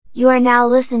You are now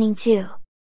listening to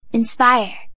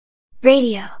Inspire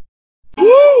Radio.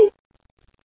 Woo!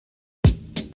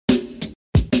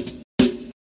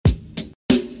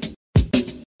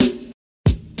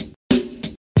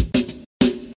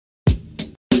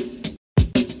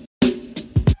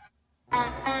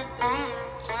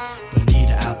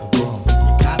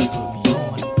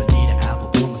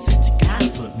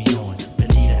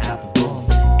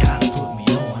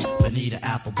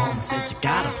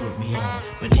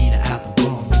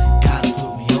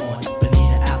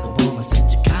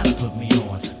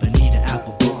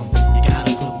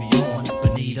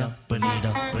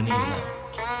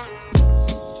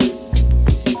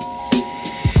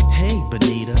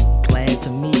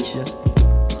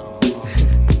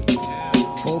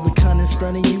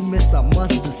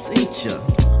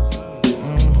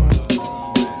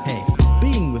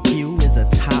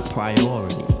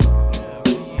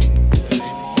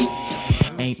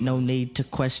 To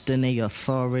question a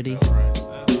authority.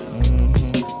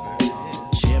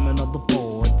 Chairman of the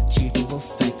board, the chief of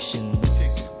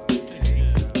affections.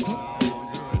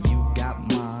 You got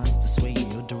minds to sway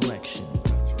your direction.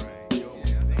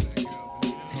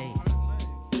 Hey,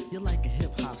 you're like a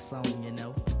hip hop song, you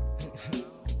know.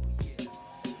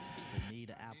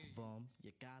 Bonita Applebum,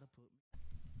 you gotta put.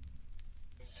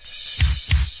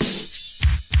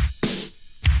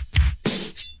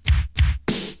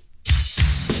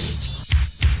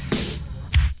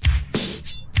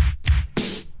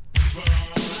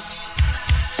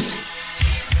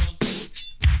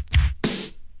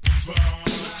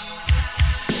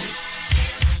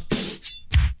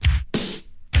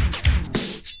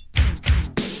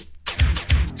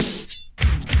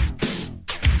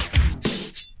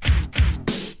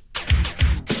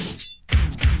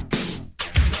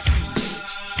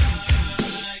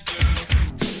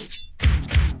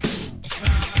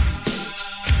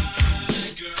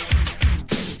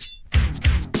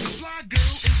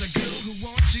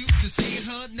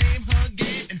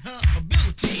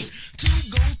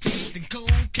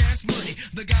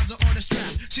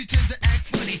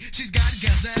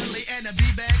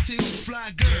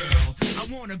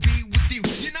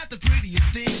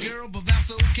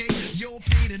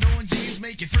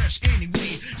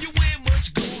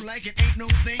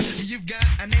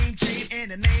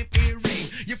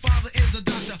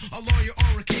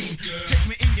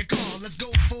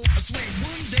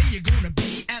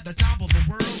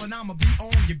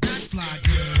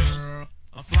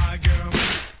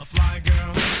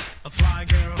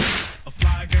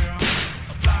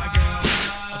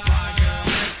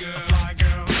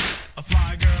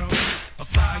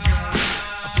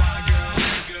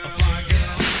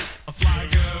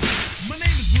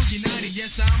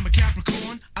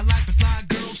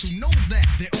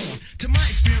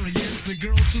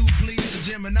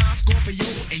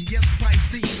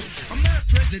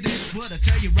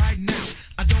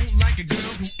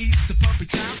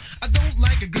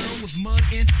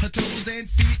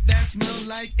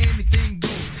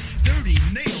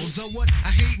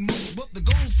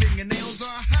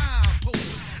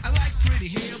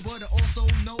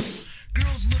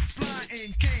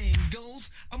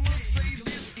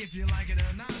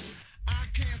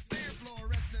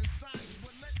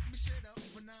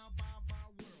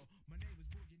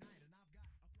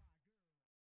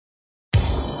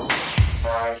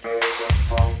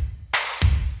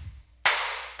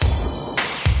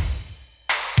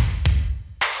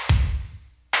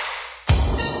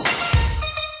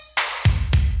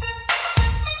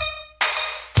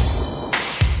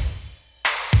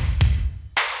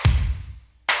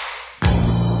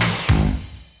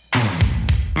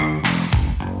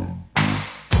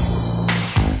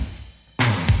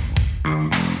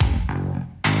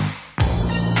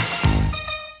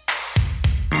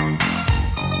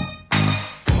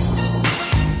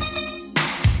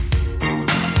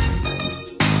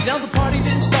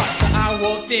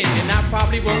 And I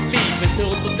probably won't leave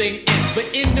until the thing ends.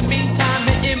 But in the meantime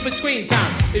and in between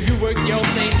time, if you work your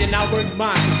thing, then I work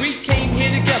mine. We came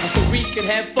here together so we could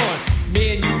have fun.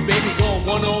 Me and you, baby, going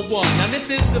one-on-one. Now this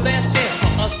is the last chance for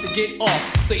us to get off.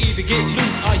 So either get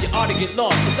loose or you ought to get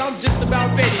lost. Cause I'm just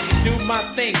about ready to do my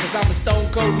thing. Cause I'm a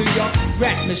stone cold New York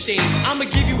rap machine. I'ma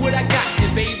give you what I got,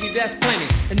 and baby, that's plenty.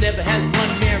 And never has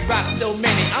one man rock so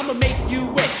many. I'ma make you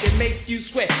wet and make you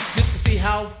sweat. Just to see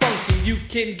how funky you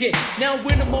can get. Now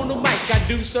when I'm on the mic, I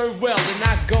do serve well. And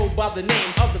I go by the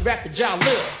name of the rapper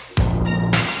Jalil.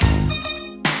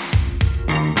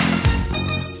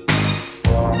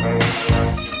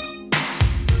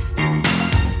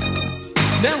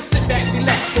 Now sit back,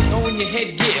 relax, put on your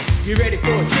headgear. You're ready for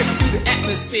a trip through the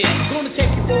atmosphere. Gonna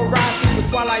take you for a ride through in the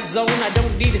twilight zone. I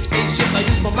don't need a spaceship, I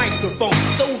use my microphone.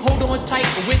 So hold on tight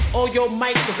with all your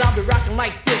mic, cause I'll be rocking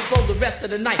like this for the rest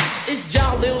of the night. It's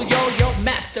John Lil Yo, your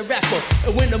master rapper.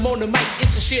 And when I'm on the mic,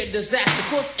 it's a sheer disaster.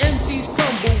 Cause MCs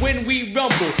crumble when we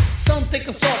rumble. Some think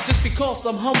I'm soft just because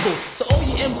I'm humble. So all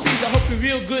you MCs, I hope you're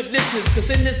real good listeners. Cause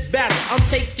in this battle, I'm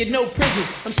taking no prisoners.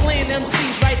 I'm slaying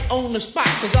MCs right on the spot.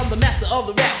 Cause I'm the master of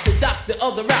the rap, the doctor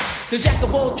of the rap, the jack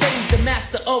of all trades, the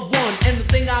master of one. And the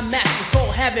thing I master is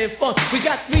called having fun. We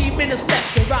got 3 minutes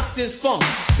left to rock this funk,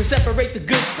 to separate the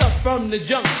good stuff from the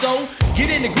junk. So get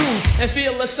in the groove and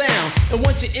feel the sound. And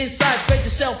once you're inside, spread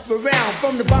yourself around.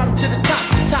 From the bottom to the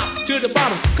top to the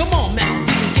bottom. Come on,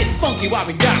 Master D, get funky while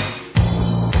we got it.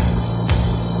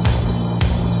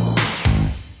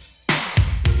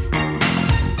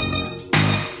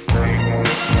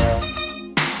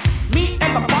 Me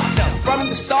and my partner from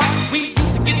the start, we used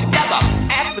to get together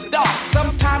after dark.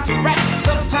 Sometimes we rap,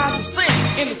 sometimes we sing.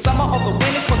 In the summer or the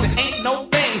winter, cause it ain't no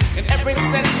thing. And ever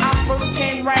since I first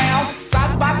came round,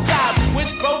 side by side we would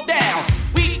throw down.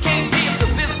 We came here to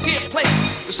this here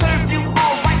place to serve you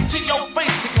all right to your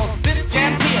face. Because this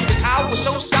jam here is our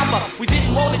showstopper. We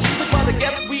didn't want to use it, but I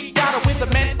guess we got it with the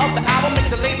man of the hour. Make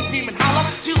the ladies scream and holler.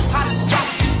 Too hot to drop,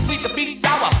 too sweet to be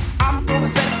sour. I'm gonna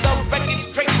set the record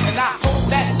straight, and I hope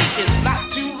that it is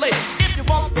not too late. If you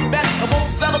want the best, I won't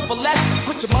settle for less.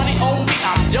 Put your money on me,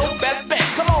 I'm your best bet.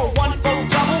 Come on, 1 for the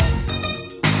trouble,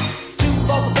 2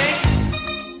 for the bass,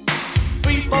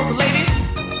 3 for the ladies,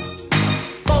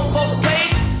 4 for the play.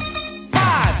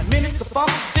 5 minutes of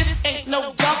funk, this ain't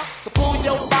no jump. So pull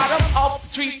your bottom off the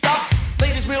tree stump.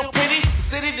 Ladies real pretty,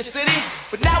 city to city.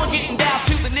 But now we're getting down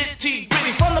to the nitty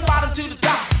gritty. From the bottom to the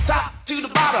top, top to the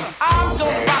bottom. I'm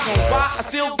gonna rock 'em, why I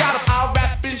still got 'em. I'll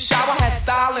rap and shower, has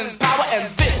style and power. And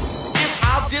this is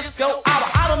our disco hour.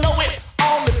 I don't know if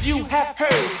all of you have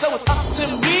heard, so it's up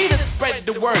to me to spread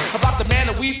the word about the man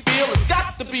that we feel. It's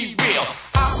got to be real.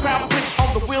 Our crown prince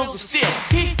on the wheels of steel.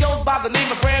 He goes by the name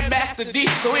of Grandmaster D.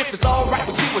 So if it's alright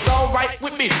with you, it's alright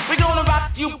with me. We're gonna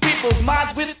rock you people's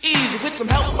minds with ease, with some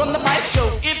help from the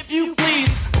maestro, if you please.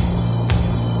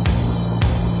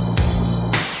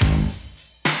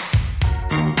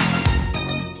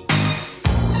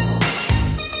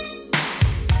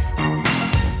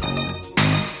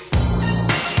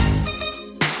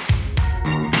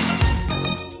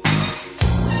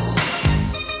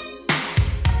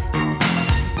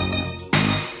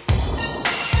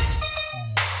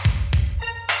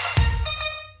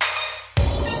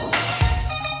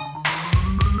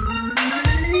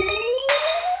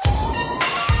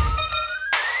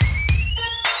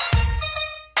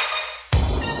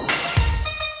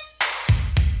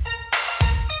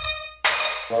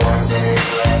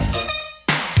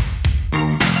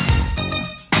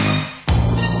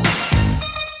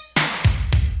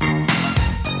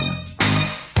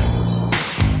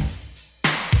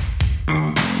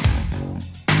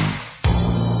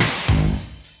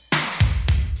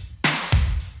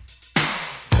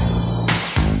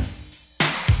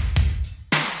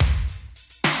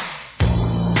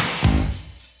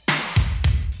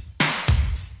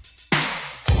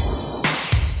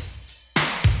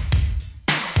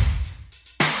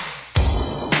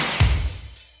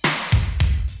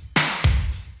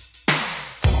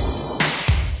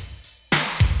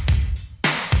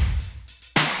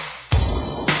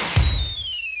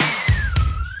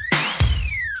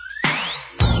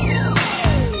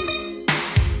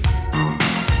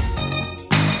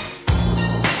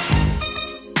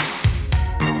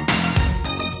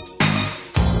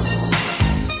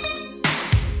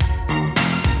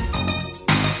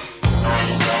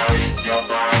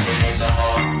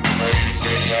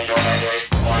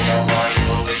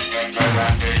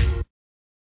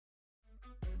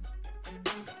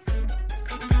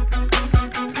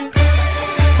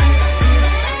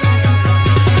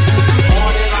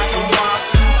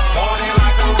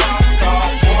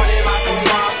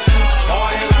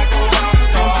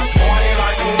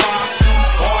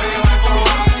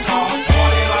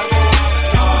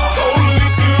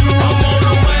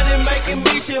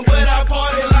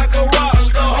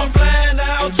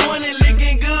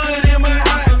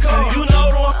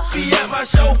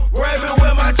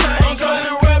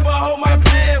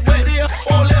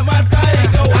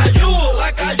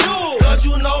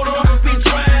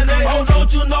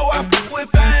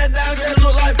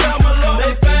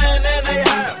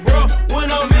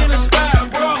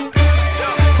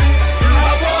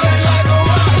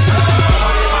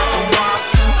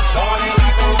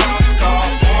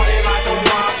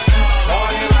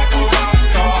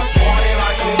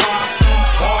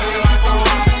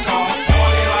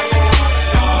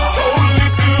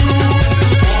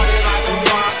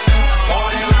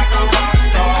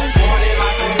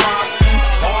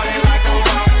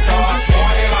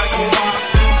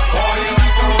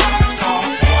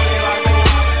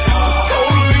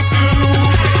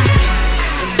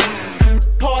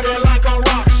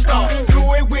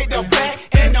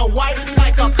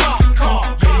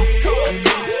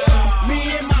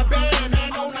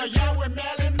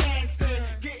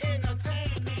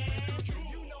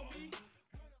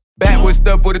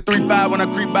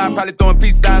 creep by, probably throwing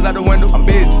peace signs out the window. I'm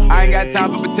busy, I ain't got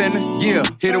time for pretending. Yeah,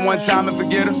 hit her one time and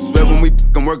forget her. Swear when we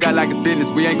can work out like it's business.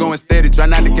 We ain't going steady, try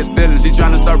not to catch feelings. She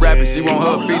tryna start rapping, she want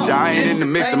her feature. I ain't in the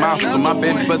mix, I'm out for my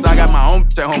business. Plus I got my own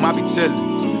at home, I be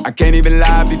chillin'. I can't even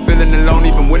lie, I be feeling alone,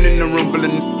 even when in the room full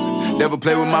of never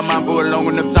play with my mind for a long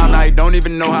enough time. Now he don't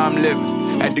even know how I'm living.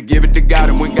 Had to give it to God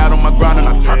and went God on my grind, and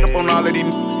I turned up on all of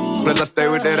these. Plus I stay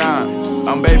with that iron.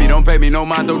 I'm baby, don't pay me no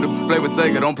mind. Told to play with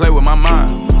Sega, don't play with my mind.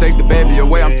 Take the baby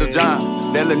away, I'm still John.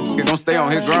 That little nigga gon' stay on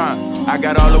his grind. I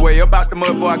got all the way up out the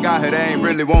mud before I got her. They ain't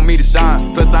really want me to shine.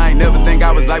 Plus I ain't never think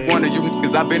I was like one of you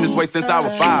niggas. I been this way since I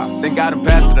was 5. Thank God I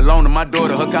passed it along to my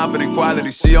daughter. Her confident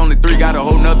quality, she only 3. Got a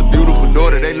whole nother beautiful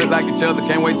daughter. They look like each other,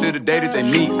 can't wait till the day that they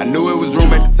meet. I knew it was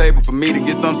room at the table for me to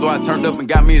get some, so I turned up and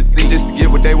got me a seat. Just to get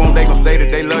what they want, they gon' say that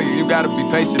they love you. You gotta be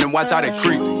patient and watch how they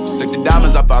creep. Took the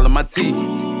diamonds, I follow my teeth.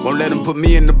 Won't let them put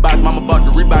me in the box. Mama bought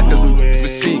the Reeboks cause them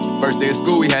was cheap. First day of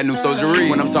school, we had new soldiery.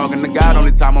 When I'm talking to God,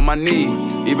 only time on my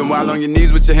knees. Even while on your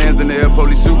knees with your hands in the air,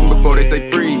 police shooting before they say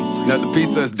freeze. Another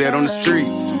piece of us dead on the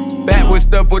streets. Back with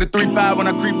stuff with a 3-5 when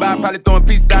I creep by, probably throwing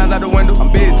peace signs out the window.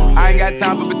 I'm busy, I ain't got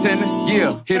time for pretending. Yeah,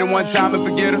 hit her one time and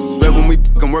forget her. Swear when we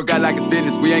can work out like it's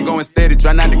business. We ain't going steady,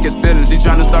 try not to catch feelings. She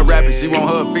tryna start rapping, she want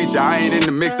her feature. I ain't in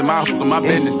the mix of my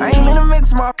business. I ain't in the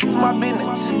mix of my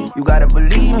business. You gotta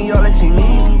believe me, all this ain't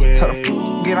easy. Tell the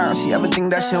get on, she ever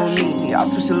think that she don't need me. I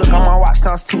switch the look on my watch,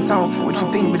 now it's two-tone. What you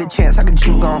think with a chance I can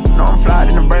chew gone? No, I'm fly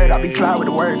than a bird, I be fly with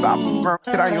the words. I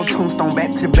put on your tombstone,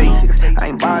 back to the basics. I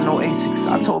ain't buying no Asics.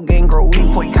 I told gang grow weed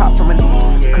before he cop from a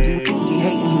cause he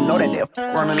hating, he know that they'll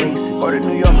run a lace. Or to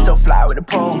New York, still fly with a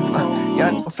pole.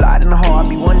 Young fly in the hole, I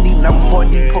be 1 deep, never 4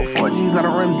 deep. Put 4 G's on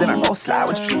the rims, then I go slide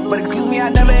with you. But excuse me, I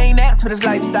never ain't asked for this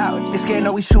lifestyle. They scared,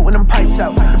 know we shooting them pipes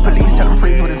out. The police tell him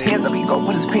freeze with his hands up, he go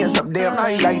put his pants up. Damn,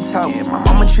 now he lights out. Yeah, my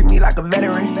mama treat me like a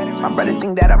veteran. My brother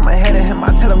think that I'm ahead of him.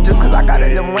 I tell him just cause I got a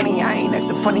little money, I ain't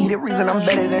acting funny. He the reason I'm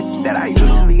better than that I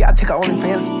used to be. I take her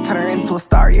OnlyFans, turn her into a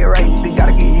star, yeah right. They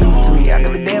gotta get used to me. I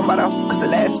give a damn about her, cause the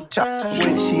last chop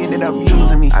with, she ended up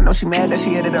using me. I know she mad that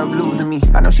she ended up losing me.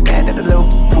 I know she mad that the little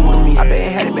fool to me. I been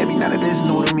had it, baby, none of this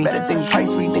new to me. Better think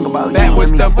twice when you think about back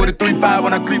with stuff with a 3-5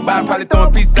 when I creep by, probably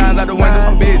throwing peace signs out the window.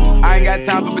 I'm busy, I ain't got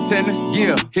time for pretending.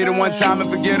 Yeah, hit her one time and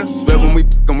forget her. Swear when we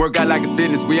can work out like it's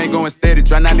business. We ain't going steady,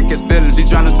 try not to catch feelings. She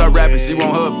tryna start rapping, she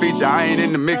want her feature. I ain't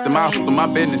in the mix of my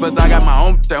business. Plus I got my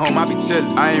own at home, I be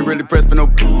chillin'. I ain't really pressed for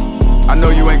no. I know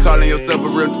you ain't calling yourself a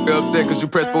real nigga upset cause you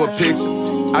pressed for a picture.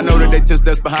 I know that they 10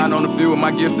 steps behind on a few of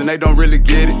my gifts and they don't really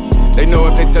get it. They know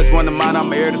if they touch one of mine,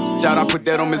 I'ma air this bitch out. I put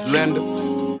that on Miss Linda.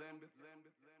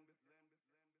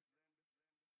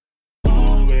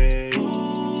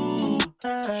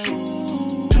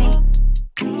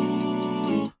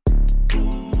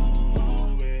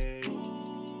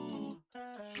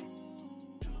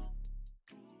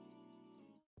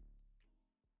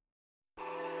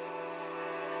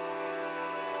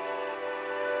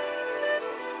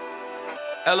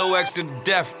 LOX to the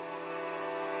death.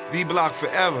 D-Block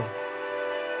forever.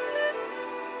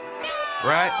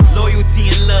 Right?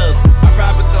 Loyalty and love. I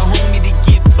ride with the homie to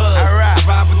get buzzed. I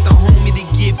ride with the homie to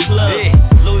get plugged.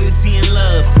 Yeah. Loyalty and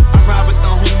love. I ride with the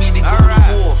homie to go to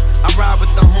war. I ride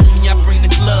with the homie, I bring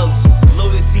the gloves.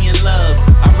 Loyalty and love.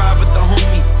 I ride with the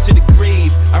homie to the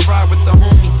grave. I ride with the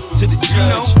homie to the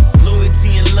judge.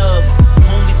 Loyalty and love.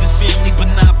 Homies is family but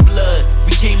not blood.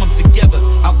 We came up together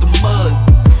out the mud.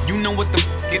 You know what the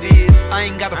fuck it is. I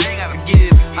ain't got a fuck to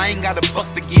give. I ain't got a buck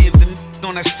to give. The n****s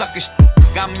on that sucker shit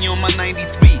got me on my 93.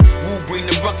 Woo bring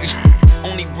the ruckus shit.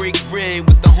 Only break bread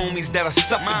with the homies that I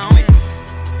suffered with.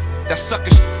 That sucker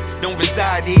shit don't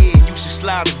reside here. You should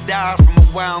slide or die from a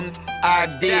wild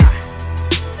idea.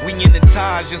 We in the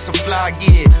Taj and some fly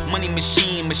gear. Money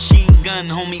machine, machine gun,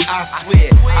 homie, I swear.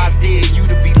 I dare you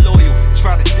to be loyal,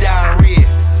 try to diarrhea.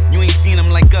 You ain't seen them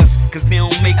like us, cause they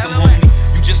don't make them, homie.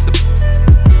 You just a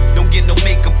don't get no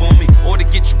makeup on me, or to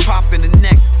get you popped in the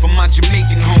neck from my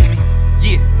Jamaican homie.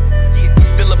 Yeah,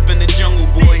 still up in the jungle,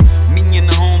 boy. Me and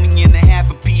the homie and a half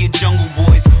a P of jungle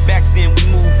boys. Back then we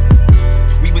moved,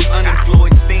 we was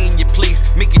unemployed. Stay in your place,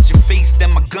 make it your face that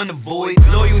my gun avoid.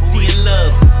 Loyalty and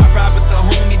love. I ride with the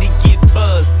homie to get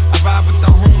buzzed. I ride with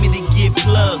the homie to get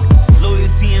plugged.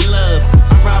 Loyalty and love.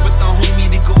 I ride with the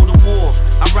homie to go to war.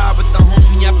 I ride with the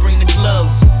homie, I bring the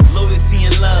gloves. Loyalty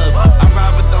and love. I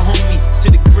ride with the homie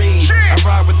to the grave. I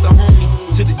ride with the homie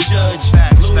to the judge.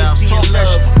 Loyalty and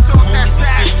love. Homies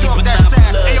and family, but not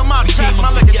blood. Hey, yo, Mox, we came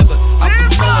up look together out the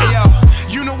mud. Hey, yo,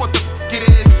 you know what the f it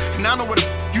is, and I know where the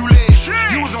f you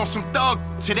live. You was on some thug,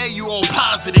 today you all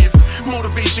positive.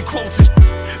 Motivation quotes,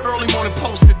 early morning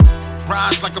posted.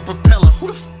 rise like a propeller. Who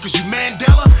the f is you,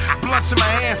 Mandela? Blunts in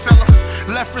my hand, fella.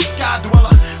 Left wrist sky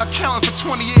dweller. Accounting for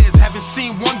 20 years, haven't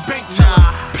seen one bank teller.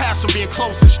 Past on being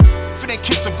close and if it ain't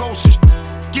kiss some ghost and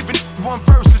giving one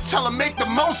verse and tell 'em make the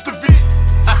most of it.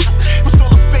 What's all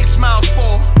the fake smiles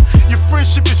for? Your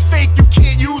friendship is fake, you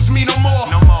can't use me no more.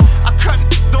 I cut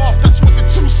it off, that's what the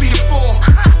two-seater for.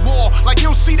 War, like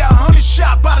you'll see that 100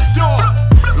 shot by the door.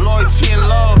 Loyalty and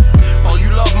love, oh you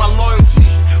love my loyalty.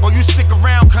 Or you stick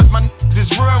around cause my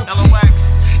is royalty.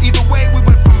 LOX. Either way, we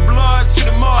went from blood to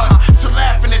the mud, to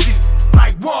laughing at these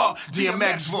like war.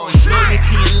 DMX voice.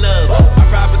 Loyalty and love, I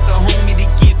ride with the homie to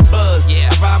get buzzed. I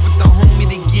ride with the homie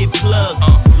to get plugged.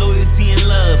 Loyalty and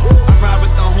love, I ride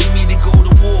with the homie to go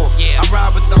to war. I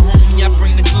ride with the homie, I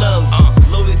bring the gloves.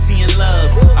 Loyalty and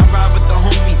love, I ride with the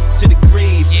homie to the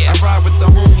grave. I ride with the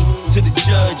homie to the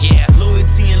judge.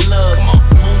 Loyalty and love,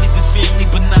 homies is family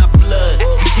but not blood.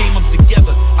 We came up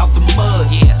together out the mud.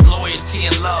 Loyalty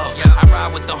and love, I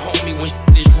ride with the homie when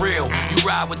shit is real. You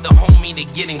ride with the homie to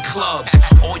get in clubs.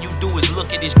 All you do is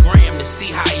look at his gram to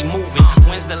see how he moving.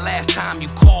 When's the last time you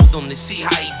called him to see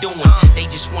how he doing? They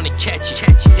just wanna catch it,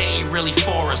 they ain't really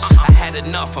for us. I had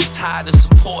enough, I'm tired of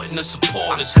supporting the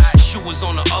supporters. Shoe was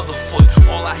on the other foot,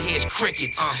 all I hear is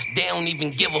crickets. They don't even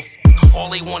give a f. All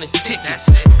they want is tickets.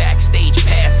 Backstage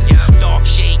passes, dark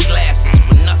shade glasses.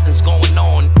 When nothing's going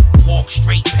on, walk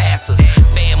straight past us.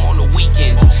 Fam on the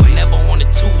weekends, never on a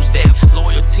Tuesday.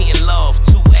 Loyalty and love,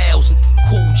 2 L's,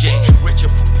 Cool J. Richer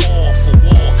for poor, for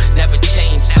war, never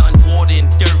change, son. Water and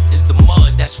dirt is the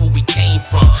mud, that's where we came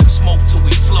from. Smoke till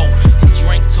we float,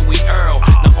 drink till we earl.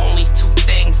 The only 2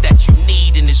 things that you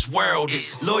need in this world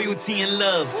is loyalty and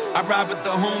love. I ride with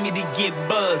the homie to get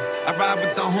buzzed. I ride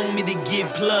with the homie to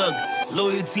get plugged.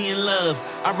 Loyalty and love,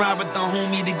 I ride with the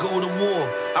homie to go to war.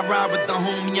 I ride with the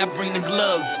homie, I bring the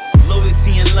gloves.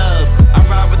 Loyalty and love, I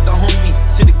ride with the homie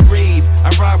to the grave. I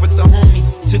ride with the homie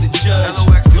to the judge.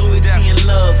 Loyalty and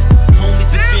love,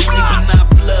 homies is family but not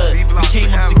blood. We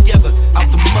came up together out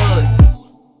the mud.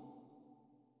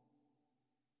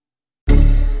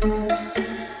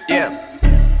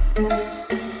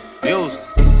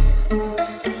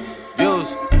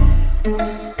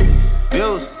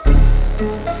 Views.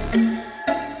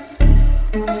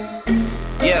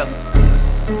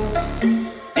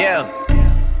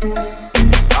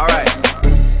 Alright.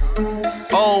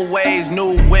 Old ways,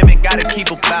 new women, gotta keep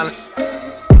a balance.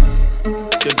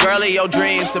 The girl of your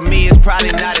dreams to me is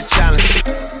probably not a challenge.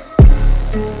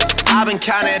 I've been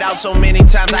counted out so many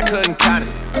times I couldn't count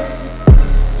it.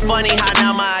 Funny how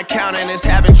now my accountant is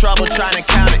having trouble trying to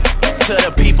count it. To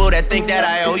the people that think that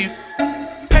I owe you,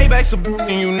 payback's a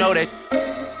and you know that.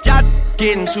 Y'all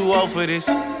getting too old for this.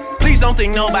 Please don't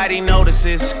think nobody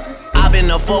notices. I've been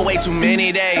up for way too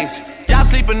many days. Y'all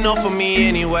sleep enough for me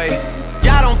anyway.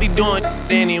 Y'all don't be doing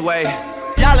anyway.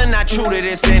 Y'all are not true to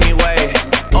this anyway.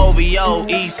 OVO,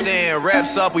 East End,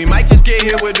 reps up. We might just get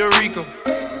hit with Dorico.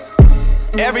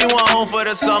 Everyone home for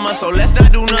the summer, so let's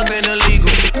not do nothing illegal.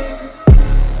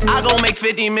 I gon' make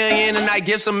 50 million and I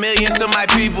give some millions to my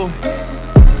people.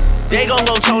 They gon'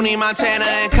 go Tony Montana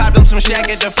and cop them some Shaq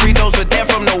at the free throws, but they're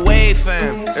from the wave,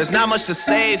 fam. There's not much to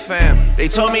say, fam. They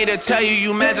told me to tell you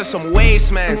you measure some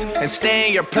wastemans and stay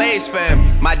in your place,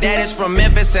 fam. My dad is from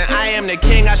Memphis and I am the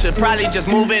king. I should probably just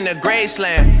move into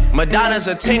Graceland. Madonna's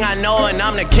a ting I know and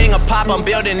I'm the king of pop. I'm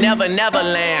building Never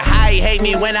Neverland. How he hate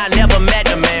me when I never met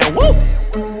the man. Woo!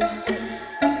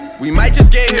 We might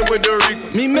just get hit with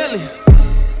Dorico. Me Millie.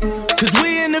 Cause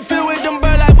we in the field with them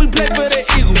bird like we play for the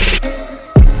Eagles.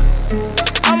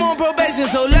 I'm on probation,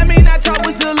 so let me not talk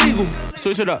what's illegal.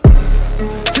 Switch it up.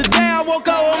 Today I woke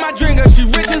up with my drinker, she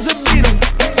rich as a beetle.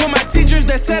 For my teachers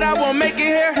that said I won't make it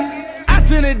here, I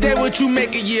spend a day what you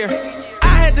make a year.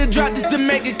 I had to drop this to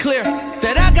make it clear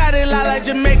that I got it lot like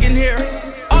Jamaican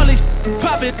here. All these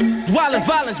poppin', wildin'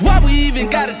 violence, why we even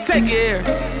gotta take it here?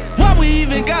 Why we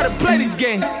even gotta play these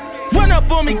games? Run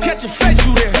up on me, catch a face,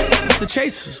 you there. It's the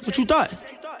Chasers, what you thought?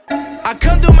 I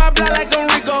come through my block like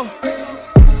Enrico.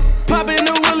 Poppin'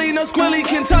 the willy, no squilly,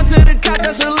 can talk to the cop,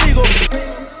 that's illegal.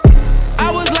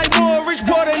 I was like more rich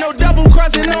porter, no double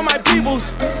crossing on my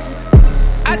peoples.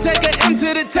 I take an M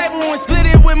to the table and split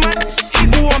it with my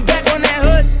equal. I'm back on that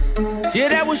hood, yeah,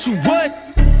 that what you would.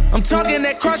 I'm talking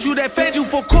that cross you, that fed you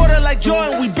for quarter like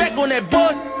Jordan, we back on that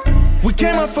board. We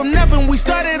came up from nothing, we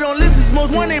started on lists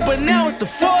most wanted, but now it's the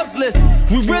Forbes list.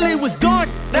 We really was doing,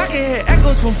 I can hear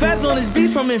echoes from feds on this beat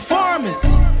from informants.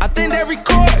 I think they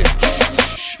recorded.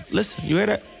 Listen, you hear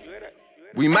that?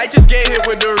 We might just get hit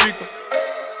with Dorico.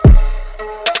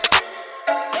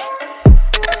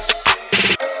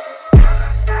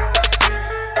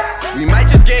 We might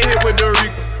just get hit with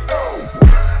Dorico.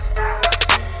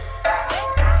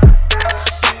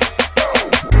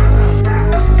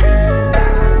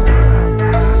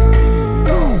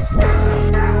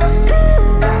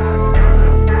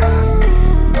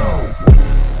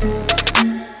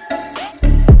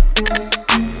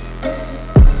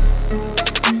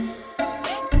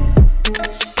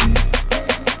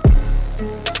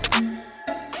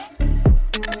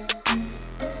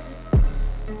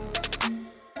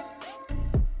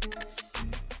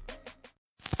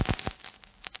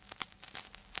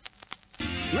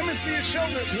 Let me see your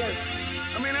shoulders work.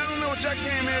 I mean, I don't know what y'all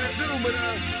came here to do, but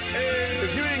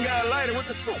if you ain't got a lighter, what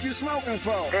the fuck you smoking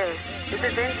for?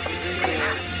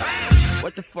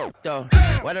 What the fuck though?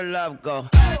 Where the love go?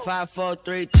 5, 4,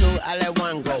 3, 2, I let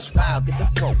one go. Wow, get the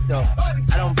fuck though.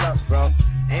 I don't bluff, bro.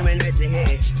 Aiming at your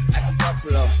head like a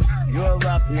buffalo. You a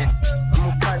roughneck, I'm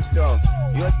a cut though.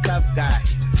 You a tough guy.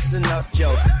 It's enough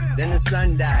joke. Then the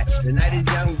sun died. The night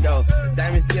is young though. The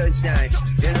diamond still shine.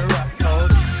 In a rough hole.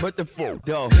 What the fuck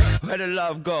though? Where the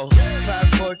love go? 5,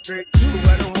 4, 3, 2,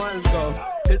 where the ones go?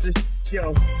 It's a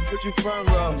show. Put you front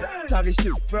row. Talking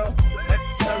shit, bro. Let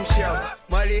the tongue show.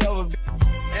 Money over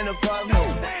and a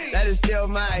problem. That is still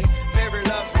my favorite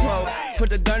love quote. Put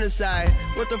the gun aside.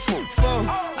 What the fuck for?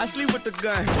 I sleep with the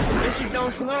gun. And she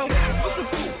don't snow. What the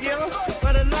fuck, yo?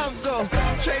 Where the love go?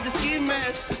 Trade the ski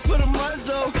mask for the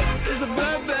muzzle. It's a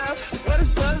bloodbath. Where the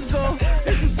suns go?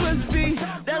 It's the Swiss beat.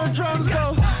 That the drums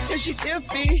go. If she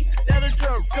iffy, that the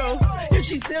drum go. If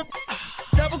she sip,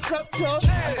 double cup toast.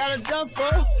 I got a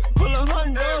duffel full of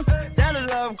hundos. That the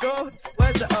love go.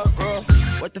 Where's the uproar?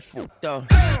 What the fuck though?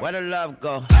 Where the love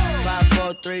go? 5,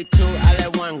 4, 3, 2, I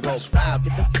let one go. Wow,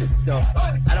 get the fuck though.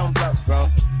 I don't bluff, bro.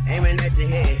 Aiming at your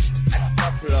head like a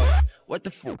buffalo. What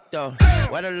the fuck though?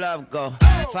 Where the love go?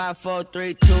 5, 4,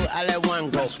 3, 2, I let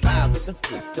one go. Wow, get the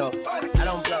fuck though. I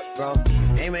don't bluff, bro.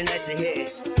 Aiming at your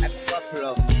head like a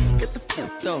buffalo. Get the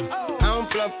fuck though. I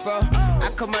don't bluff, bro.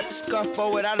 I come out the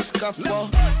scuffle without a scuffle.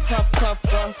 Puff, puff,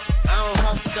 bro. I don't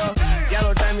huff though.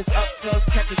 Yellow diamonds up close,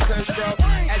 catch a sunstroke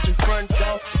at your front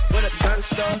door with a gun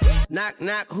store. Knock,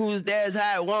 knock, who's there's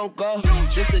how it won't go.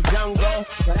 Just the jungle,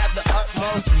 but have the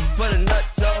utmost for the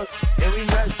nutsos. And we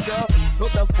nuts so,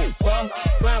 put the poop, bro.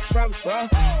 Square from, bro.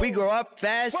 We grow up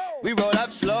fast, we roll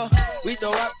up slow. We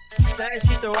throw up sand,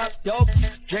 she throw up dope.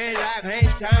 Drain like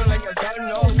hang down like a don't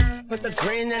know. Put the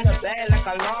green in the bag like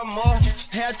a lawnmower.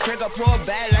 Hair trigger, pull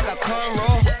back like a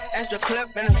cornrow. Extra clip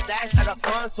in the stash like a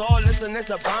console. Listening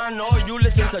to Bono, you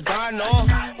listen to Dono.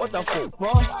 What the fuck,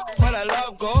 bro? Where the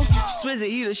love go? Swizzy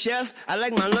eat a chef, I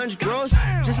like my lunch gross.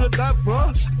 Just look up,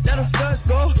 bro. Let the skirts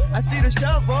go. I see the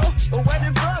shovel, but where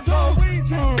did blood go?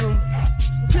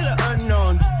 To the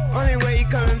unknown. Only way he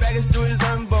coming back is through his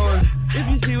unborn. If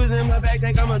you see what's in my bag,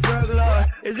 think I'm a drug lord.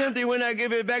 It's empty when I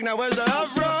give it back, now where's the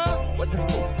uproar? What the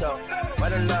fuck though? Where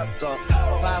the love go?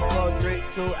 5, 4, 3,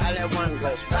 2, I let one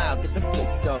go. Wow, get the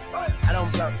fuck though. I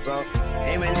don't bluff, bro.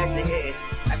 Aiming at your head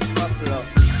like a buffalo.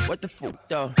 What the fuck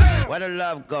though? Where the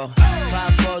love go?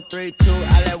 5, 4, 3, 2,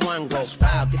 I let one go.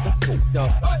 Wow, get the fuck though.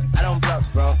 I don't bluff,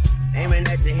 bro. Aiming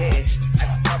at your head like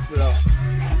a buffalo.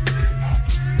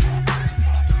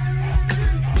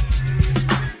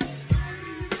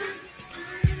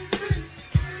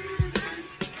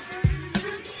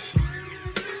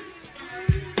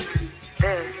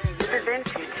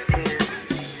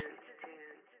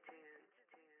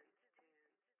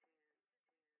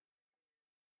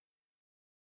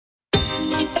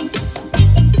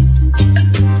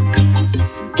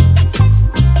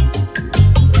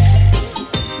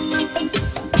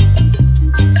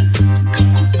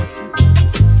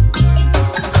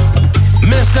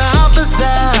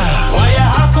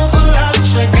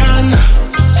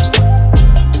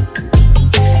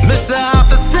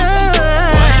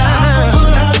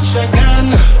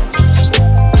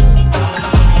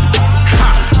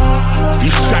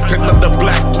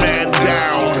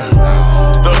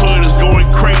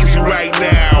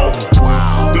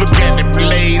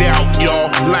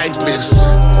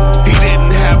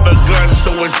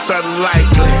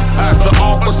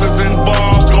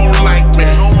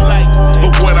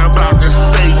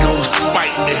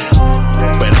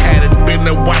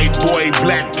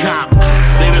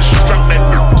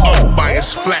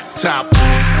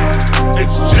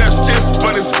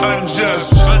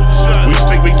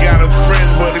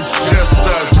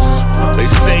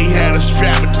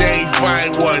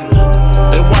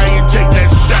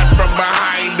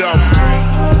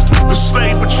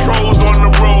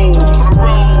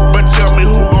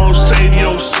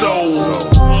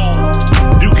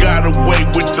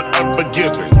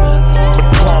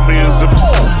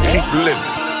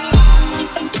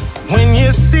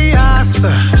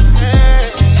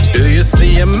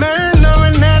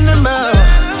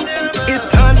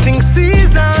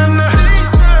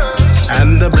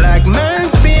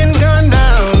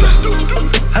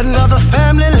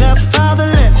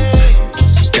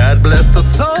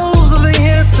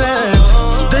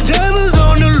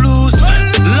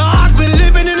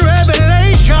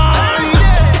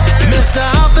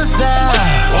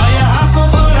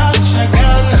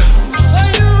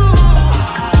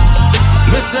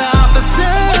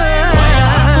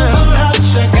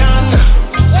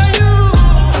 Why you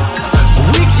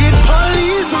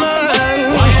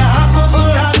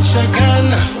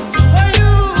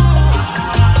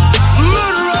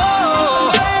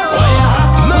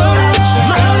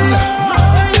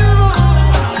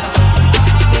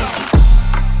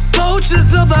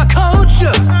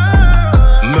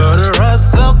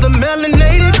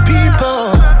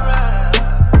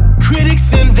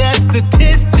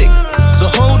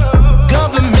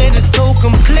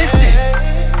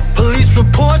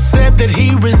reports said that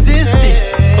he resisted,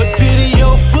 but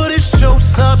video footage shows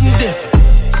something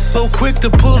different. So quick to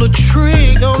pull a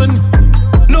trigger on a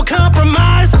no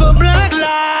compromise for black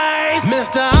lives.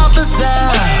 Mr. Officer,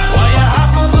 why you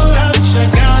have to pull out your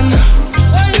gun?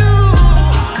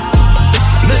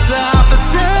 Mr.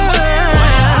 Officer, why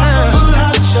you have to pull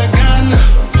out your gun?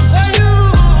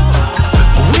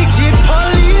 Wicked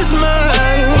policeman,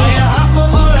 why you have to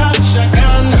pull out your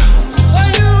gun?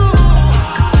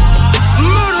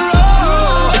 Murderer,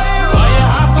 why you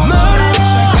have to pull out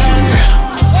your gun?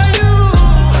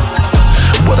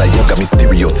 What I am got me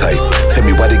stereotype. Tell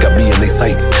me why they got me in their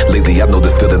sights. Lately I know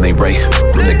this feeling ain't right.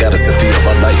 When they got us in fear of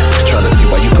our life, trying to see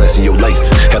why you flashing your lights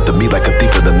after me like a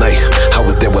thief in the night. How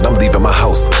is that when I'm leaving my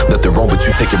house? Nothing wrong with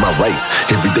you taking my rights.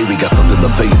 Every day we got something to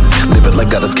face. Living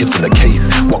like got us catching a case.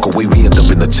 Walk away, we end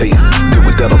up in the chase. Deal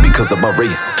with that all because of my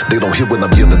race. They don't hear when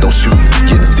I'm yelling, don't shoot.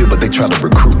 Getting still, but they try to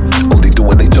recruit. Only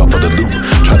doing they job for the loot.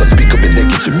 Try to speak up and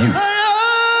then get you mute.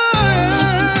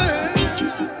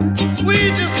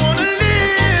 We just wanna live.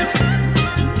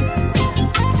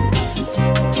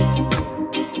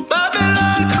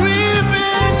 Babylon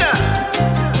creeping,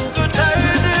 so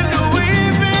tired and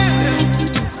weeping,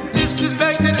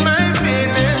 disrespecting my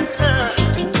feeling.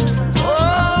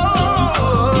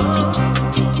 Oh,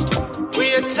 we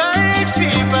are tired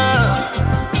people,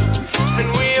 and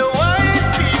we are white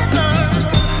people.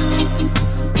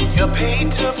 You're paid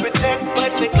to protect,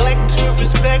 but neglect to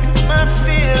respect my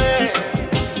feelings.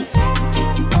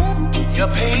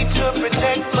 You're paid to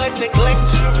protect, but neglect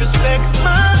to respect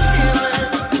my feelings.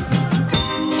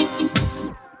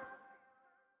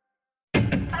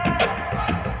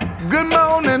 Good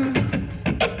morning.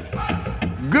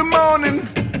 Good morning.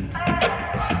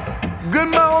 Good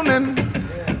morning.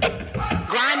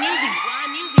 Grind music.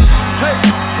 Hey.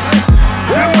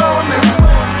 Good morning.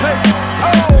 Hey. Oh.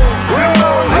 Good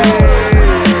morning.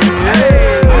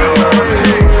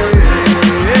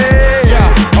 Yeah,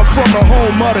 I'm from the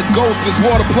home of the ghosts,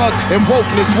 water plugs and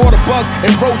wokeness, water bugs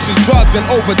and roaches, drugs and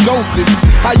overdoses.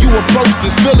 How you approach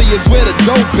this Philly is where the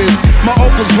dope is. My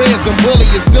uncle's Reds and Willie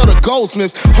is still the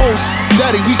Goldsmiths. Host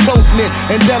steady, we close knit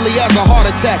and deadly as a heart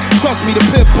attack. Trust me, the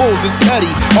pit bulls is petty,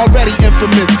 already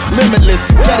infamous, limitless,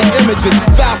 petty images,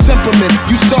 foul temperament.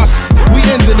 You start we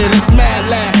ending it. It's mad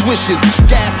last wishes,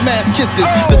 gas mask kisses.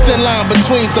 The thin line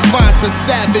between savants and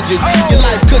savages. Your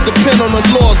life could depend on the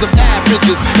laws of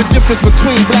averages. The difference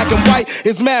between black and white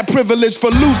is mad privilege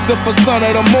for Lucifer, son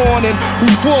of the morning, who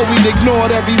swore we'd ignored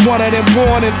every one of them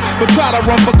warnings, but try to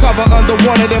run for cover under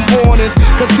one of them awnings.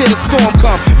 Cause here the storm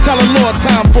come, tell the Lord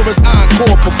time for his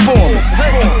encore performance.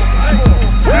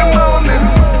 Good morning.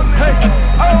 Hey.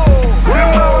 Oh. Good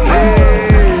morning.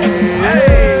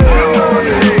 Hey. Good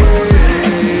morning.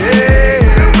 Hey.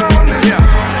 Good morning. Yeah.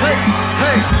 Hey.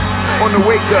 Hey. On the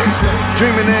wake up,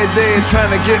 dreaming every day and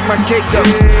trying to get my cake up.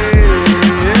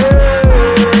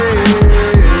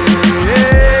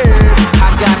 I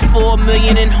got 4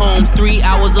 million in homes, 3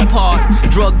 hours apart.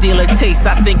 Drug dealer taste,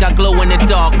 I think I glow in the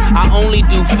dark. I only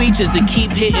do features to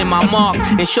keep hitting my mark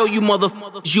and show you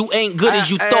motherfuckers you ain't good as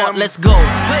you thought. Let's go.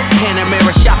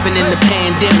 Panamera shopping in the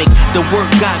pandemic. The work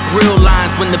got grill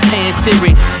lines when the pan's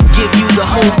searing. Give you the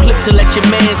whole clip to let your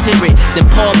mans hear it. Then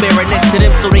Paul Bearer next to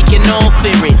them so they can all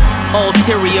fear it.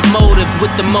 Ulterior motives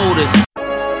with the motors.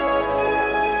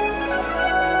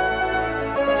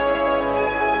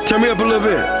 Turn me up a little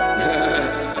bit.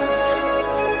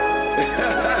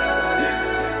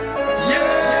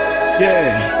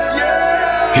 Yeah.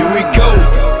 Here we go.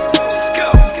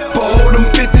 For them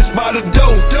 50s by the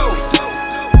dough.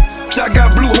 I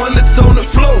got blue hundreds on the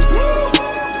floor.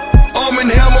 Arm and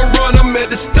hammer run, I'm at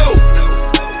the stove.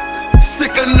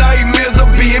 Sick of nightmares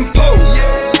of being poor.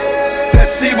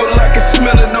 That's evil, I can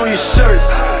smell it on your shirt.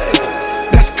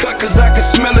 That's cut cause I can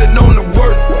smell it on the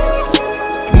work.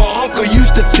 My uncle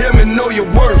used to tell me know your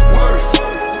worth.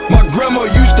 My grandma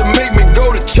used to make me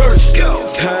go to church.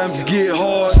 Times get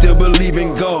hard, still believe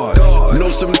in God. Know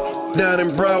some down in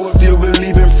Broward, still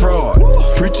believe in fraud.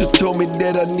 Preacher told me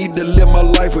that I need to live my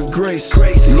life with grace.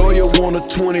 Lawyer want a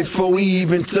 24, he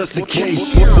even touched the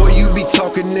case. Boy, you be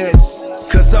talking that,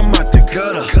 cause I'm out the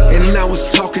gutter. And I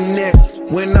was talking that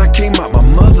when I came out my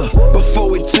mother.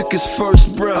 Before he took his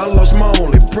first breath, I lost my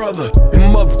only brother.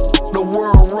 And the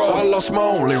world raw, I lost my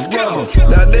only brother.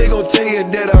 Now they gon' tell you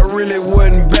that I really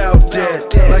wasn't bout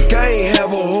that. Like I ain't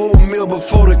have a whole meal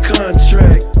before the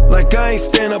contract. Like I ain't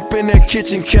stand up in that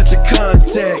kitchen, catch a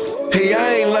contact. Hey,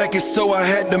 I ain't like it, so I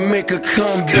had to make a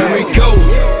comeback. Here we go.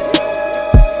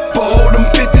 For hold them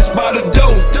 50s by the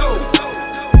dough.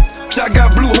 I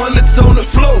got blue hundreds on the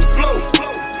floor.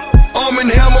 Arm and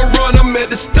hammer run, I'm at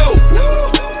the stove.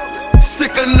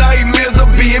 Sick of nightmares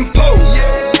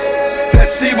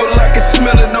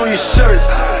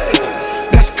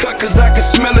cause I can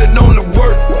smell it on the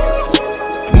work.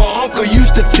 My uncle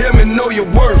used to tell me know your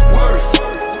worth.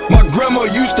 My grandma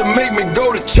used to make me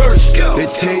go to church. They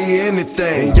tell you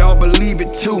anything, y'all believe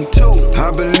it too.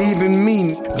 I believe in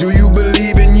me, do you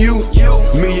believe in you?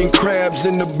 Million crabs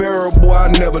in the barrel, boy, I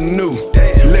never knew.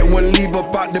 Let one leave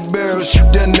up out the barrel,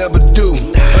 shit they'll never do.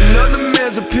 Another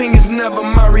man's opinion's never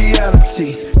my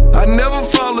reality. I never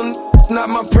follow, not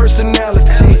my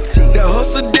personality. That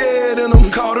hustle dead and I'm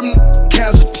call them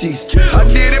casualties. I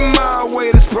did it my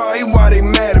way, that's probably why they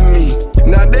mad at me.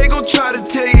 Now they gon' try to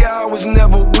tell you I was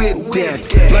never with that.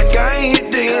 Like I ain't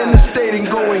hit the interstate and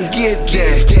go and get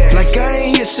that. Like I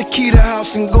ain't hit Shakita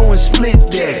house and go and split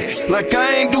that. Like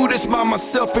I ain't do this by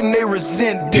myself and they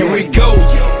resent that. Here we go.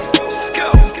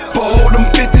 But hold them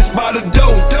 50s by the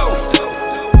dough.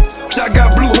 I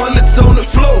got blue hundreds on the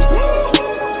floor.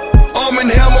 Arm and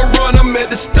hammer run, I'm at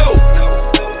the stove.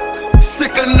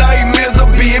 Sick of nightmares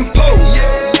of being poor.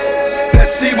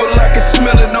 That's evil, I can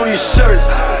smell it on your shirt.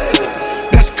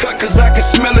 That's cut cause I can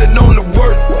smell it on the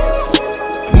work.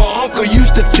 My uncle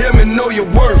used to tell me know your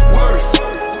worth.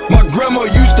 My grandma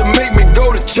used to make me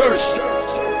go to church.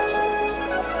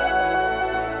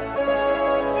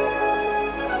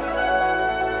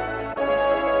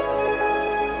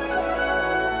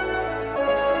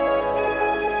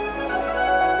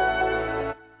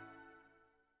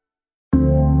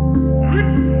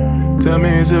 Tell me,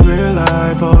 is it real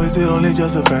life or is it only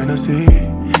just a fantasy?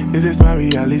 Is this my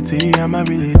reality? Am I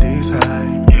really this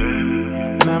high?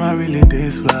 And am I really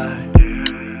this fly?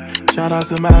 Shout out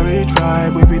to my rich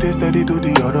tribe, we be this steady to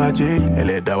the other ajay.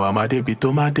 Eledawa my day,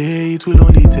 to my day, it will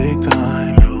only take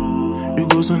time. You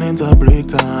go soon enter break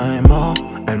time, oh.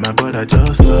 And my brother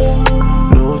just love,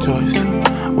 no choice.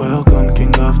 Welcome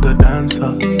king of the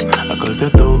dancer. Cause they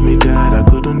told me that I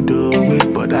couldn't do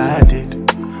it, but I did.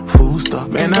 Full stop,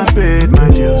 man, I paid my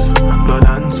dues. Blood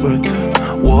and sweat.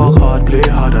 Work hard, play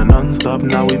hard and non-stop.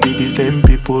 Now we be the same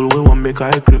people. We won't make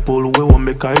I cripple, we won't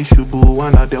make I shubu.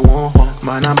 One of them won't hurt.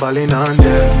 Man, I'm balling on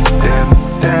them.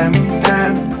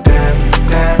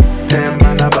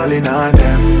 Man, I'm balling on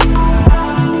them.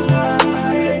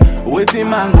 Waiting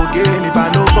man go gain if I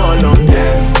no call on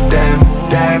them.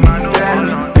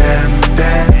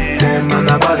 Man,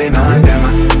 I'm balling on them.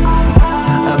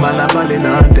 Man, I'm balling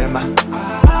on them.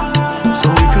 So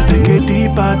if you take a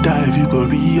deeper dive, you go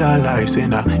realize, say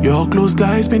now your close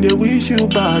guys been they wish you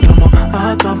bad. I'm a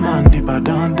heart of man deeper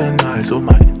down the Nile. So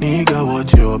my nigga,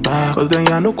 watch your back. Cause then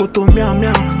ya no go to meow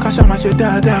meow, cash out my shit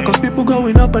dada. Cause people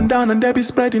going up and down and they be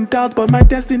spreading doubt, but my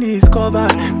destiny is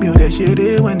covered. Me oh that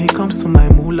shit when it comes to my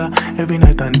moolah. Every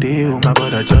night and day, oh my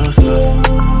brother just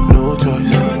love, no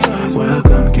choice.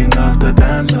 Welcome king of the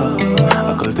dancer.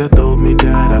 Cause they told me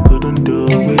that I couldn't do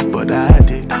it, but I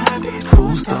did.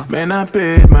 Full stop, man, I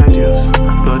paid my dues.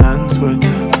 Blood and sweat.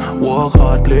 Work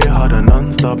hard, play hard and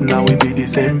non-stop. Now we be the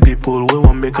same people. We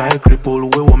won't make I cripple,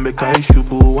 we won't make I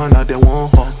shubu. One of them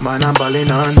won't hurt. Man, I'm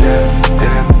balling on them.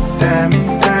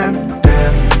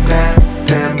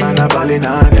 Man, I'm balling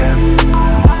on them.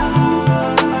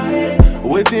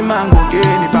 Waiting man go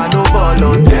gain if I no ball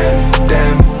on them.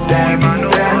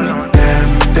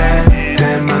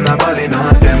 Man, I'm balling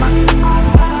on them.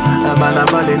 Man, I'm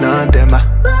balling on them.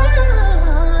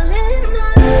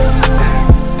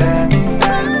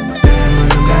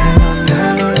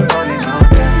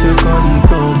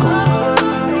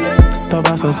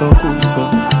 Tabasa so kuso.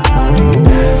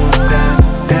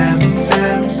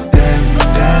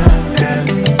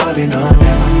 Balling on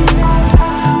them.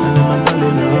 And I'm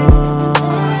balling on.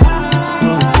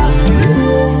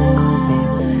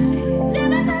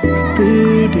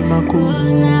 Pretty my cool.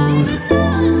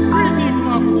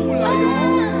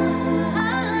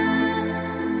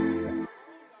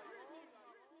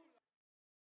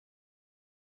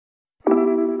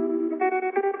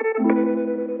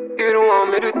 You don't want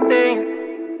me to think.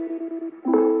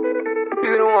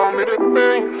 You don't want me to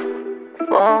think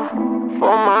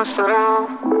for myself.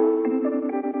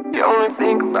 You only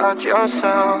think about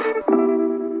yourself.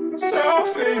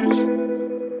 Selfish.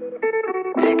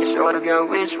 Making sure to get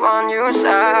which one you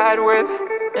side with.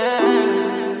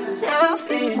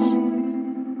 Selfish.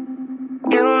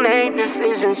 You make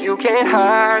decisions you can't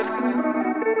hide.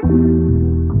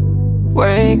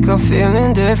 Wake up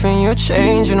feeling different, you're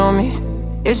changing on me.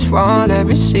 It's wrong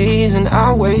every season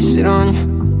I wasted on you.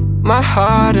 My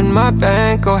heart and my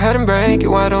bank, go ahead and break it.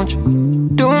 Why don't you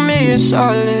do me a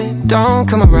solid? Don't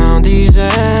come around these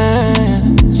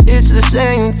ends. It's the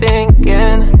same thing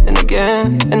again and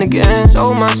again and again.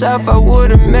 Told myself I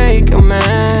wouldn't make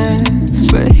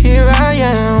amends, but here I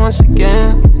am once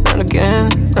again. Not again,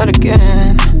 not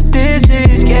again. This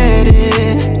is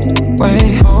getting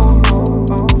way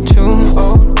too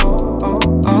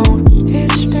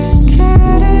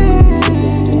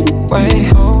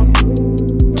Way old,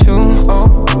 too old.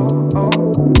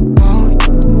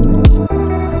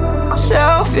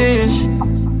 Selfish.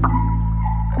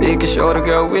 Big or shorter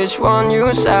girl, which one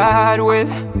you side with?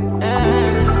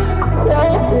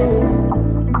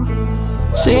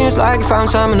 Seems like you found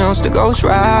someone else to ghost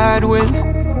ride with.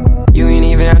 You ain't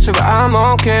even answer, but I'm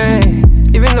okay.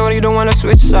 Even though you don't wanna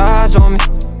switch sides on me.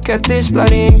 Get this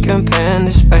bloody ink and pen,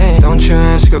 this pain. Don't you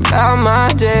ask about my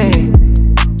day.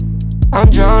 I'm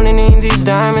drowning in these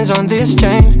diamonds on this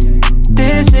chain.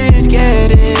 This is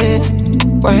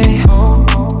getting way old,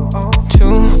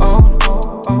 too old,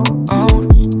 old.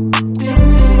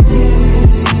 This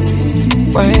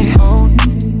is way old,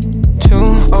 too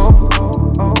old,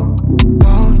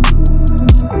 old.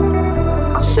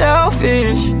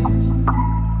 Selfish.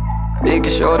 Big or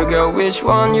shorter girl, which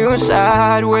one you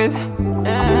side with?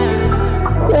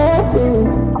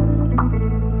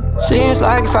 Seems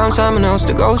like you found someone else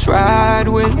to ghost ride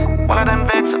with. One of them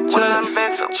bitches,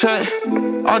 check.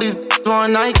 All these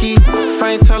on Nike.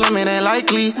 Frank tell them it ain't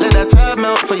likely. Let that tab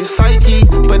melt for your psyche.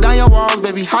 Put down your walls,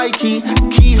 baby, high key.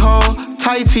 Keyhole,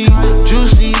 tighty,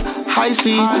 juicy, high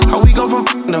C. How we go from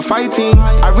to fighting?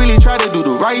 I really try to do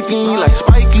the right thing, like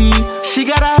Spike Lee. She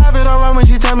gotta have it alright when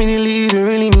she tell me to leave, it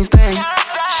really means stay.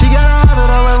 She gotta have it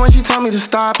alright when she tell me to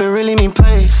stop, it really mean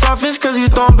play. Selfish cause you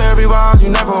thornberry wild, you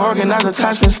never organize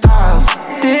attachment styles.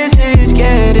 This is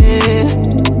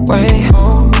getting way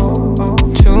old,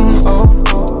 too old,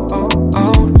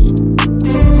 old.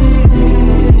 This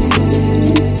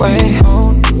is way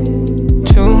old,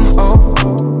 too old,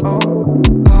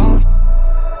 old.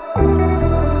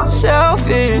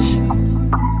 Selfish.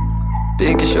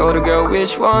 Big or shorter girl,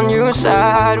 which one you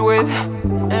side with?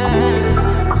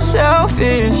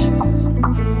 Selfish.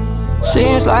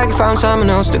 Seems like you found someone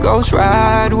else to ghost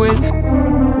ride with.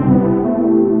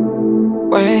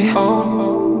 Way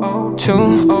old,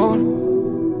 too old,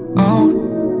 old.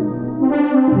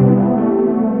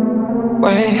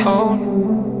 Way old,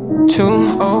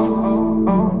 too old,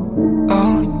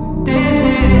 old. This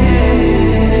is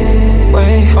getting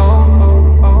way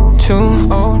old, too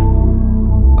old,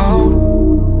 old.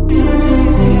 This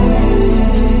is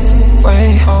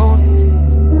way old,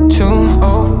 too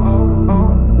old.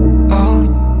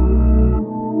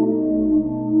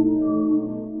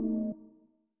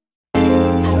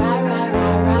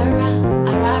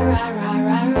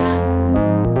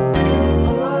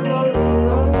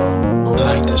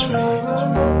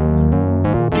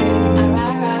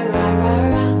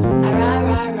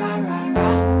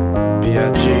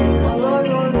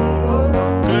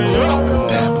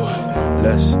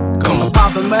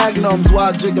 Magnums,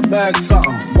 why jig a bag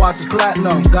something? Watts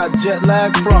platinum, got jet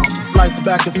lag from flights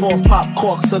back and forth, pop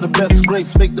corks are the best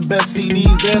grapes, make the best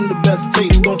CDs and the best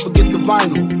tapes. Don't forget the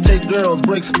vinyl, take girls,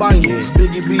 break spinals.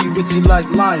 Biggie B, Richie like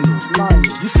Lionel.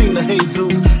 You seen the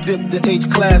Jesus, dip the H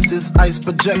classes, ice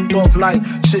project off like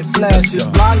shit flashes.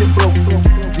 Blinded broke,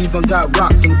 even got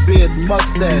rocks in the beard,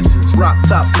 mustaches, rock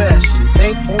top fashions.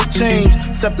 Ain't change,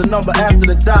 except the number after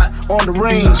the dot on the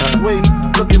range. Wait,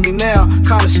 look at me now,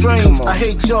 kinda strange. I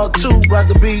hate y'all too,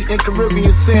 rather be in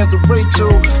Caribbean sands with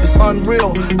Rachel. It's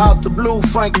unreal, out the blue,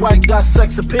 Frank White got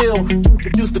sex appeal.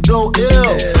 Used to go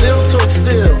ill, still took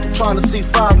still, trying to see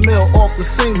 5 mil off the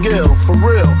single, for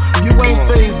real. You ain't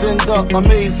phasing the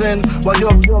amazing, while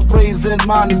you're brazen,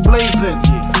 mine is blazing.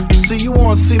 See you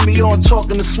on, see me on,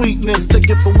 talking to sweetness, take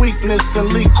it for weakness and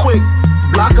leak quick.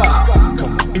 Block out.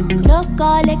 No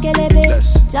call like a baby,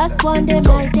 just one day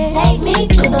my day. Take me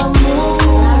to the moon.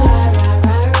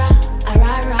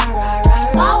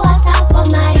 Pour water for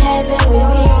my head when we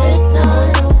reach the sun.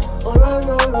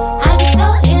 I'm so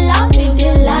in love with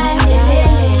the life.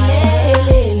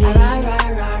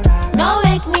 No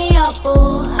wake me up,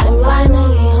 oh, I'm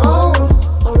finally home.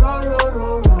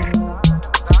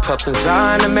 Puffin'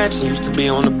 Zion, the mansion used to be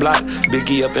on the block.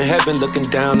 Biggie up in heaven looking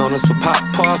down on us with pop.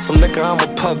 Pour some liquor, I'ma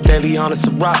puff daily on us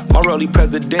a rock. My rollie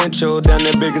presidential, down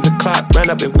there big as a clock. Ran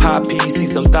up in Poppy, see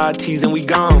some thigh tees and we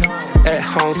gone. At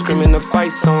home screaming the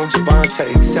fight song.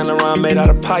 Javante, Saint Laurent made out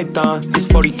of python. This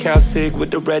 40 cal cig with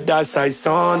the red dot sights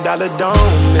on. Dollar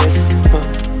don't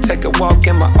miss. Take a walk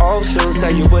in my old shoes.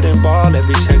 Say you wouldn't ball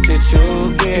every chance that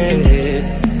you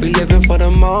get. We living for the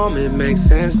moment, makes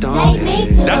sense, don't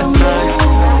it? Dollar sign.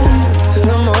 To the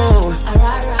moon,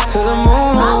 to the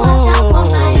moon.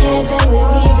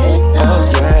 Oh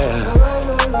yeah.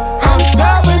 I'm so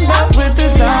in love with the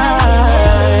light.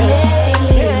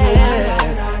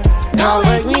 Don't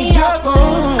wake me up.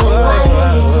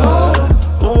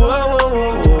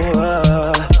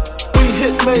 We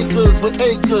hit makers with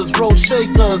acres, roll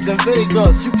shakers in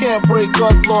Vegas. You can't break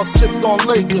us, lost chips on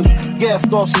Lakers,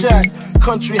 gassed off Shaq.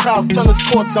 country house, tennis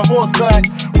courts and horseback.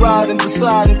 Ride and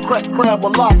decide and crack crab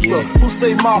or lobster. Who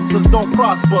say mobsters don't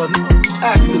prosper?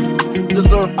 Actors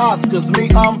deserve Oscars. Me,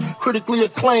 I'm critically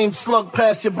acclaimed. Slug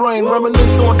past your brain.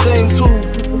 Reminisce on dames who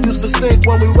used to stink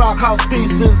when we rock house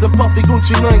pieces and puffy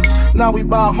Gucci links. Now we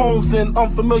buy homes in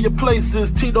unfamiliar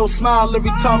places. Tito smile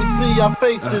every time we see our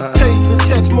faces. Cases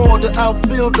catch more than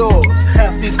outfielders.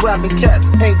 Half these rapping cats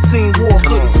ain't seen war.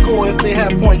 Couldn't score if they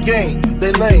had point game.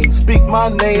 They lame. Speak my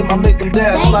name, I make them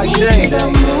dance like Dame.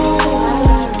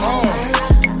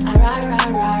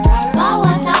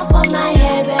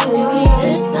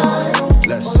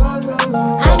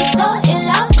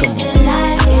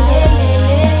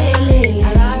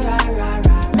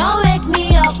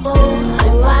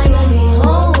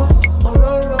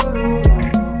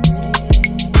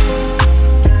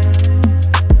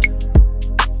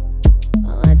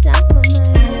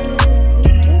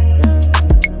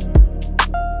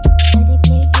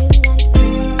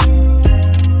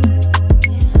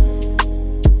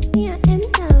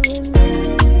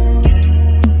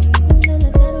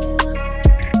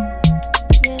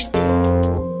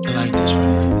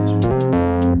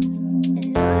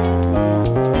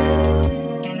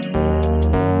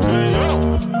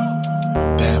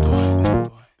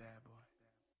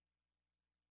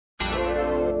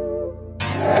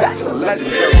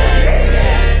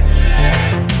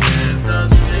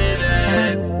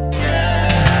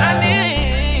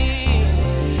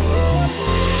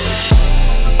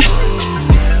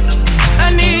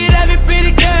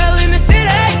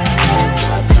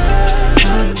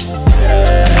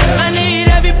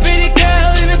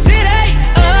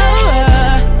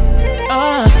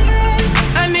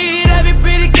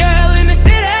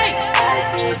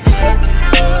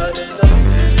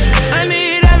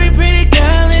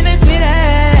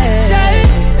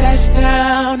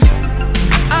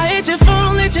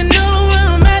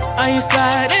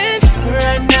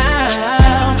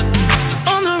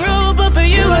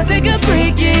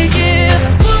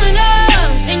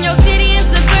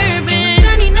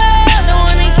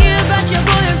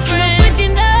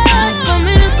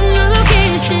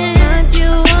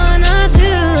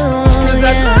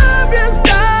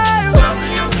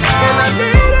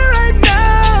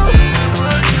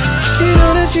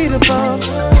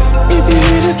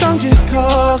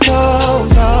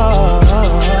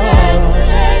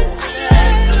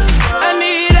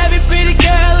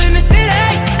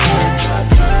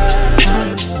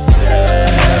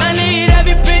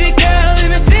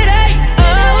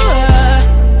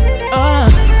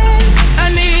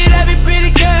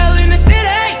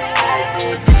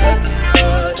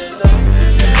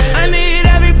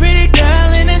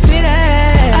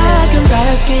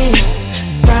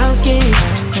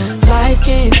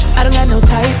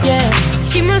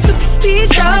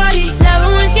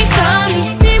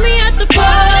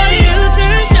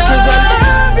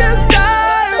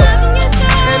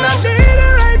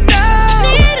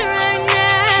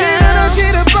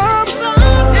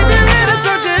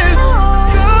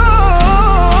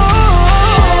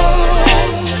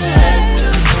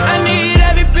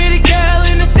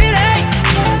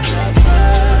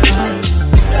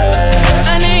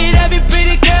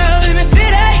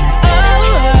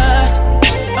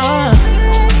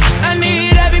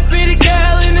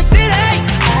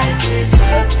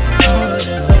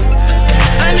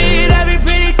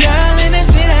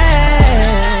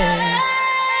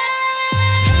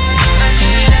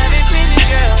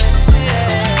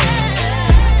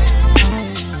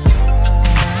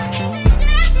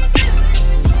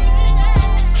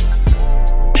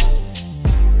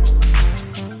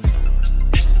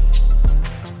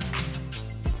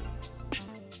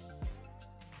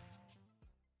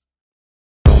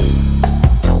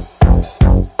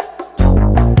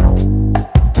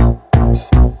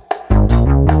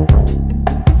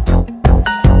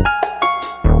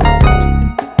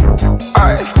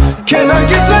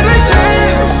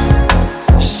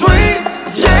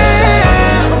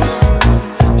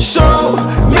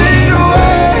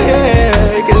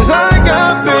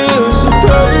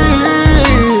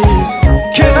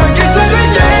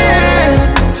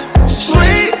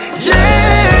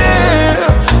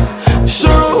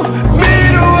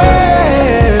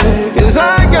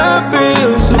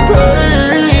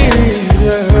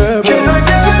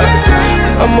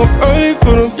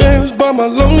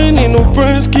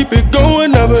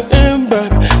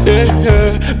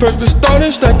 Press the start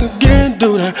and stack again,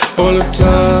 do that all the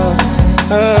time.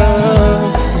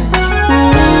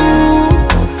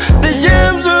 The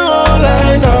yams are all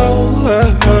I know, but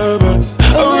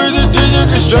a residual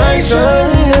distraction.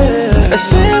 I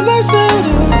say myself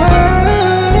to the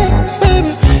right,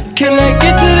 baby. Can I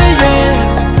get to the end?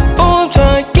 Oh, I'm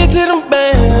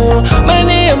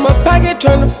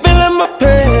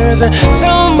dancing.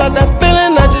 Something about that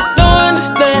feeling I just don't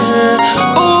understand.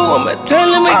 Ooh, I'ma tell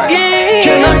him again.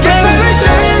 Can I get to the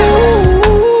day?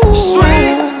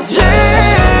 Sweet,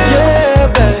 yeah, yeah,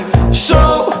 baby.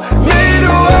 Show me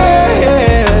the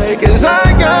way, 'cause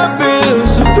I got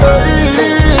bills to pay.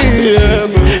 Yeah,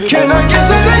 baby. Can I get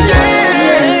to the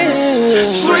day?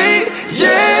 Sweet,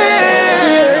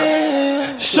 yeah,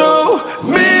 show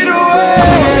me the way.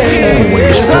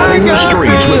 Exploding the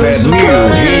streets with that new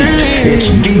heat. It's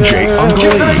DJ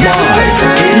Uncle live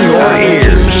in your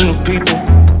ears. People,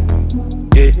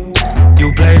 yeah, you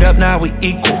played up, now we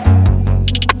equal.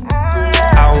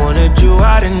 I wanted you,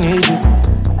 I didn't need you.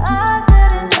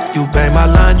 You banged my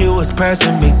line, you was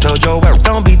pressing me. Told your work,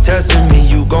 don't be testing me.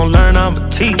 You gon' learn, I'ma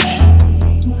teach.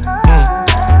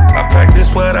 I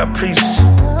practice what I preach.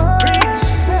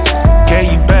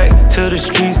 Gave you back to the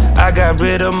streets. I got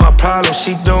rid of my problems.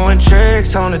 She doing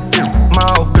tricks on the dick.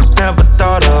 My old bitch never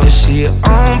thought of. Is she her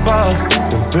own boss?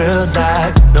 In real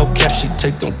life, no cap, she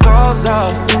take them clothes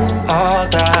off. All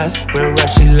eyes, real rap,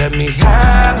 she let me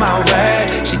have my way.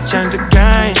 She changed the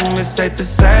game, it's safe to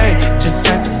say, just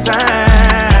ain't the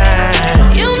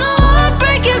same. You know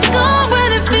heartbreak is gone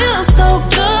when it feels so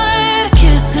good.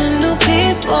 Kissing new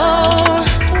people,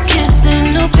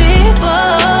 kissing new people,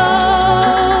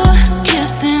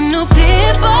 kissing new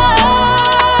people.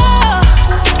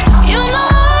 You know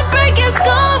heartbreak is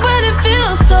gone when it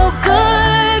feels so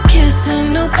good. Kissing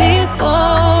new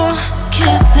people,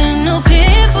 kissing new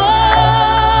people.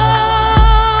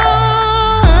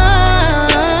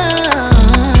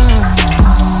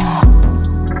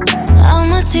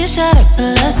 I'ma teach you the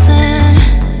lesson.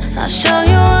 I'll show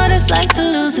you what it's like to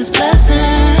lose this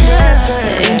blessing.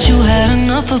 Ain't you had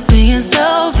enough of being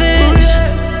selfish?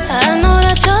 I know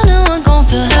that you're new and gon'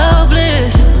 feel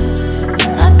helpless.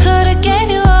 I could've gave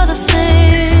you all the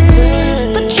things,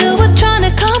 but you were trying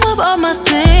to come up on my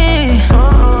scene.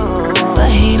 But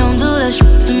he don't do that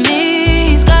shit to me.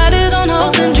 He's got his own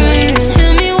hopes and dreams,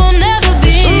 and he will never be.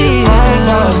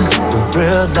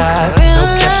 Real life, no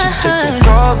cap, she took the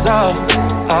clothes off.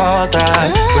 All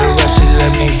eyes, real rap, she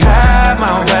let me have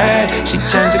my way. She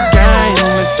changed the game,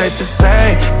 it's safe to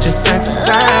say, just ain't the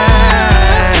same.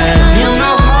 You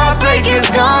know heartbreak is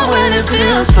gone when it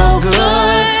feels so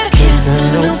good.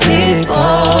 Kissing new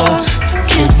people,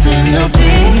 kissing new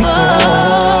people,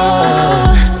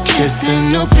 kissing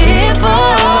new people.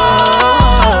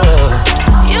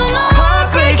 You know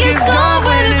heartbreak is gone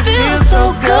when it feels so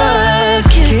good.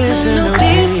 Kissing new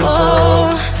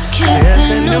people,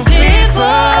 kissing new people.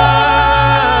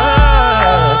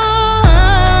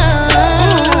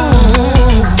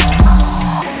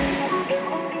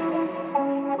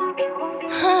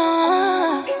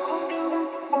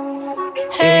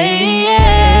 Hey,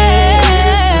 yeah,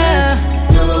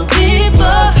 new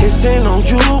people. Kissing on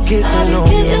you, kissing on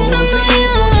you. Kissing on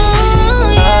you,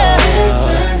 yeah.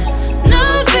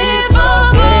 New people,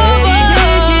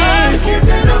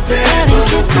 kissing new people,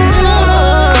 kissing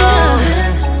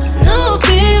new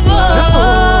people.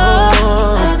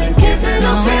 I've been kissing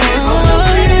new people, new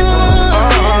people.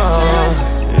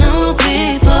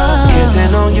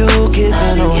 Kissing on you,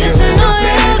 kissing on you. Kissing on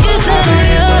you, kissing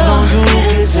on you.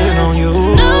 Kissing on you.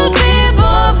 New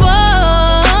people,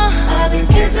 I've been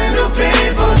kissing new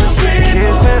people, new people.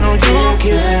 Kissing on you,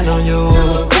 kissing on you.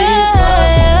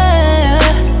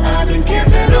 I've been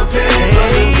kissing new people,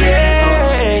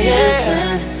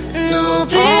 new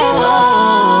people.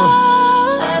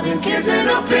 I've been kissing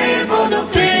new people, new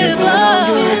people.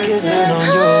 Kissing on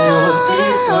you,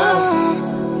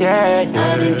 yeah,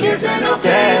 I've been kissing new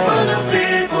people, new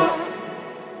people.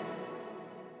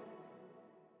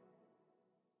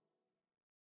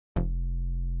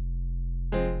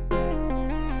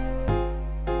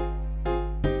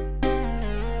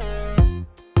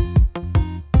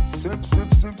 Sip, sip,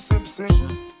 sip, sip, sip.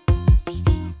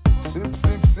 Sip,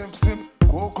 sip, sip, sip.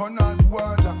 Coconut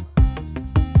water.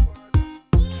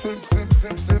 Sip, sip,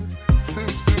 sip, sip. Sip,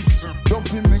 sip, sip.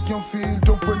 Dumping make you feel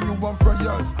tough when you want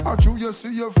fryers. After you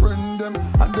see your friend them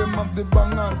and them have the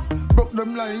bangers. Broke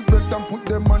them like bread and put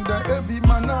them under heavy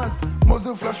manners.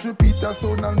 Muzzle flash repeat that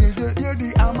sound and you hear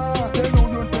the hammer. They know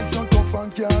you take some tough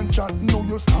and can't chat. Know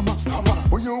you stammer, stammer.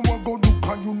 When you walk go do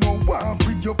can you know what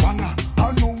with your banner.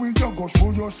 I know we you go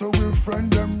show you so we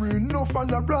friend them real no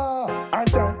follow blah. And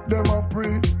then them a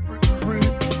pray, pray.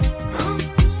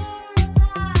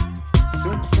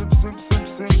 Sip, sip, sip, sip,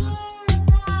 sip.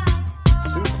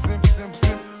 Sip, sip, sip,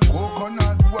 sip.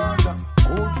 Coconut water,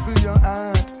 cold for your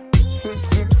heart. Sip,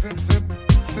 sip, sip, sip.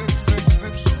 Sip, sip,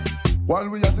 sip. While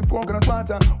we a sip coconut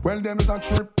water, well them is a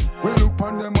trip. We look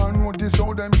on them and know this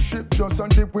how them ship. Just on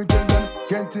dip we tell them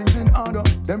get things in order.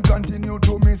 Them continue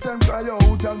to miss them cry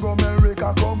out and go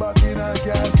America, come back in a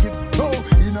casket. No,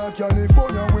 in a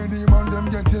California where the man them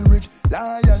getting rich.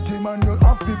 Loyalty man, you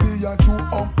have to be a true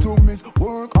optimist.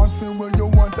 Work on feel where you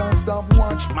want and stop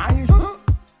watch my.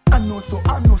 I know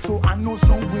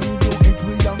so we do it,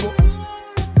 we a go.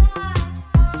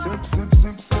 Sip, sip,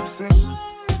 sip, sip, sip.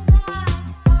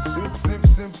 Sip, sip,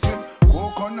 sip, sip.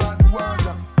 Coconut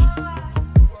water.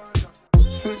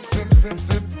 Sip, sip, sip,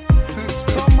 sip, sip.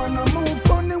 Some man a move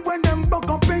funny when them buck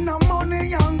up in the money,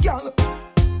 young girl.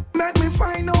 Make me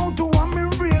find out who I'm a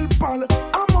real pal.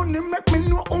 I'm money make me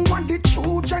know who want the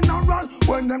true general.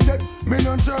 When them dead, me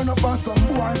don't turn up on some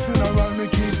boy funeral. Me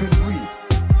keep it real.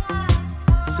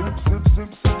 Sip, sip, sip,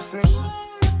 sip, sip.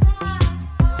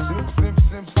 Sip, sip,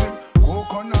 sip, sip.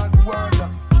 Coconut water.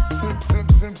 Sip,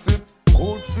 sip, sip, sip.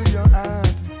 Cold for your hand.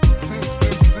 Sip,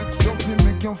 sip, sip, something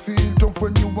make you feel tough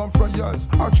when you want fryers.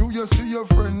 Or you see your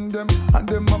friend them and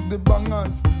them have the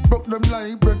bangers. Broke them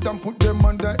like bread and put them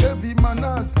under heavy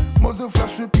manners. Muzzle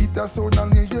flash repeat that sound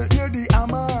and you hear the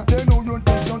hammer. They know you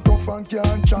take some tough and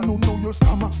can't channel. Know you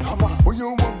stammer. When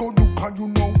you walk go do cause you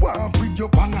know what with your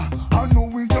banger. I know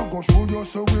we you go show you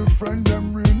so we friend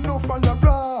them real no fire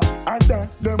blah. And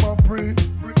that them a pray.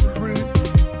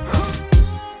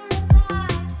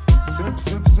 Sip,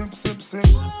 sip, sip, sip, sip.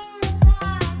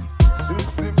 Sip,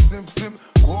 sip, sip, sip.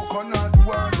 Coconut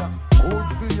water. Cold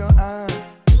for your hand.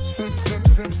 Sip, sip,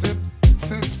 sip, sip.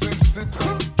 Sip, sip, sip,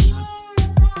 sip.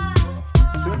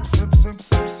 Sip, sip, sip,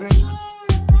 sip, sip.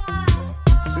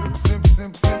 Sip, sip,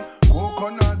 sip, sip.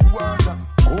 Coconut water.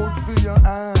 Cold for your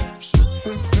hand. Sip,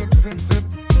 sip, sip, sip.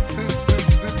 Sip, sip,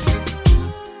 sip, sip.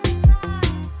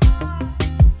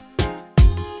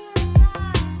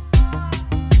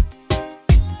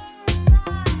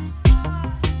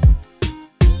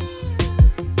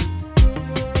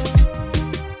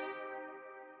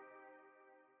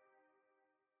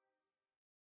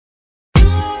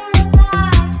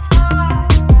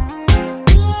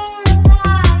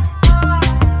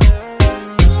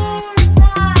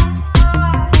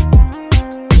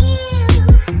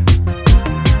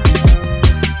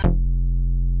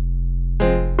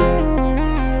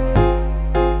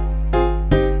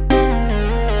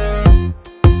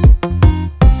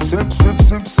 Sip,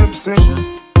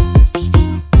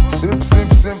 sip,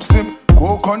 sip, sip, sip,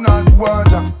 coconut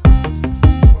water.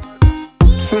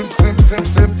 Sip, sip, sip,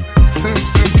 sip, sip, sip,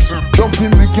 sip.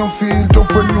 Dumping make you feel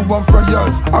tough when you want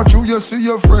fryers. Or you see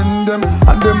your friend them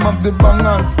and them have the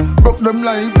bangers. Broke them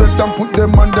like bread and put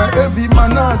them under heavy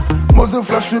manners. Muzzle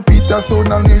flash repeat that sound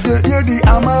and you hear the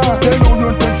hammer. They know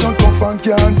you take some tough and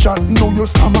can't chat. Know you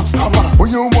stammer.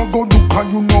 When you walk go do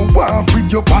cause you know what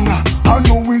with your banger. I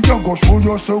know we you go show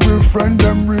you so we friend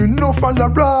them real no fire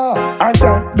blah. And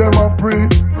that them a pray.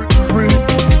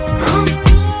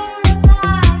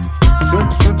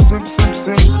 Sip, sip, sip, sip,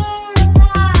 sip.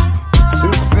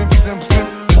 Sip, sip, sip, sip.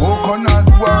 Coconut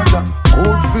water.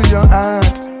 Cold for your hand.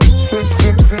 Sip,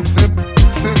 sip, sip, sip.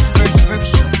 Sip, sip, sip.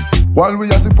 While we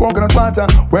a sip coconut water,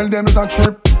 well them is a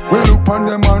trip. We look on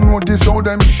them and notice how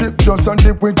them ship. Just on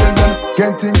dip we tell them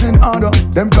get things in order.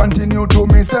 Them continue to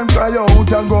miss them cry out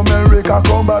and go America,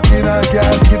 come back in a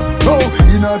casket. No,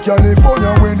 in a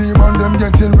California where the man them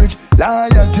getting rich.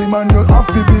 Loyalty man, you have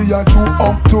to be a true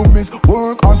optimist.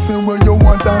 Work on feel where you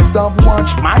want and stop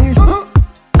watch my.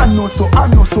 I know so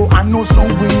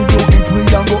we do it, we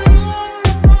a go.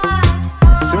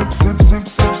 Sip, sip, sip,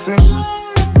 sip, sip.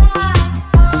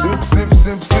 Sip, sip,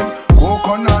 sip, sip.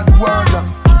 Coconut water.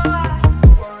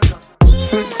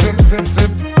 Sip, sip, sip,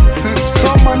 sip, sip.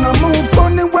 Some man a move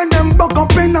funny when them buck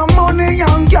up in the money,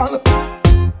 young girl.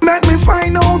 Make me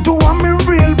find out who I'm a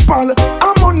real pal.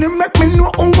 I'm money make me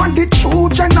know who want the true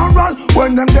general.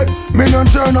 When them dead, me don't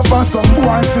turn up on some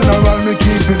boy funeral. Me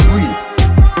keep it real.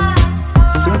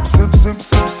 Sip, sip, sip,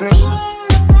 sip, sip.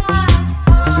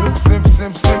 Sip, sip,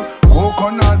 sip, sip.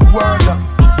 Coconut water.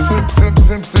 Sip, sip,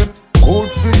 sip, sip. Cold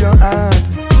for your hand.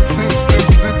 Sip, sip,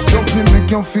 sip. Something make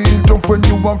you feel tough when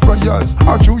you want fryers.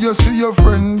 Or you see your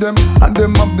friend them and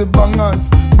them have the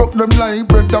bangers. Broke them like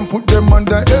bread and put them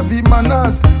under heavy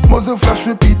manners. Muzzle flash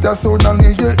repeat that sound and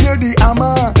you hear the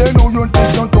hammer. They know you take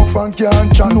some tough and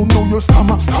can't channel. Know you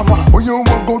stammer. When you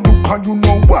walk go do cause you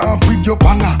know what with your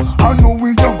banger. I know we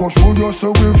you go show you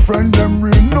so we friend them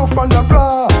real no fire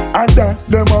blah. And that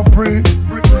them a pray.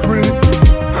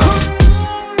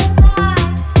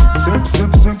 Sip,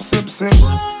 sip, sip, sip, sip.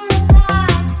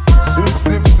 Sip,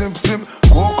 sip, sip, sip.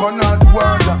 Coconut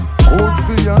water. Cold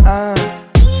for your hand.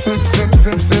 Sip, sip,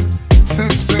 sip, sip.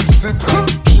 Sip, sip, sip, sip.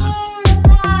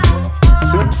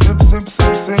 Sip, sip, sip,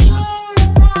 sip, sip.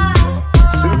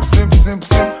 Sip, sip, sip,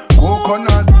 sip.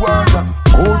 Coconut water.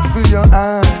 Cold for your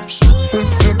hand. Sip, sip,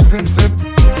 sip, sip, sip,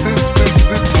 sip,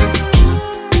 sip, sip.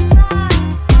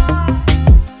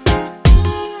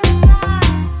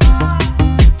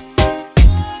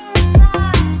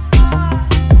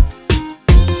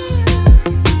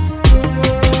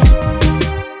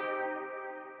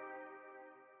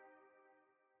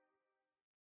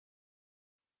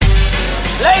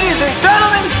 Ladies and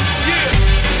gentlemen,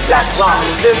 Jack Ron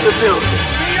is in the building.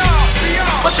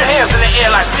 Put your hands in the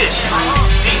air like this.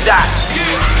 D-Dot.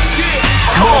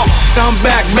 Come on. I'm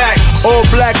back, all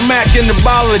black Mac in the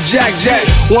bottle of Jack.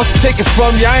 Once I take it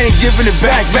from you, I ain't giving it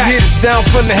back. Hear the sound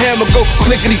from the hammer go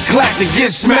clickety clack to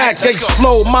get smacked.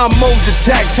 Explode, my modes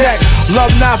attack.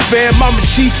 Love not fam, I'm a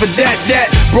chief for that.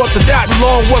 Brought the dot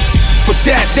along, what's for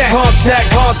that?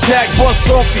 Contact, bust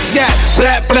off your yacht.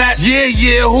 Blat,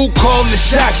 yeah, who called the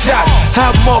shot?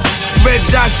 Have more red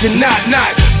dots, you not.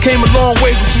 Came a long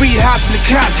way from 3 hots in the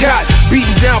cot.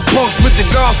 Beating down punks with the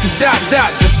guards and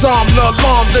dot. The psalm, the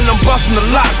alarm, then I'm busting the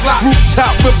lock. Rooftop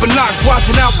whipping knocks,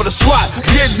 watching out for the SWAT.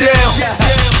 Get down.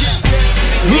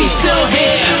 We still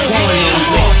here.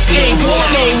 Ain't going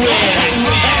nowhere.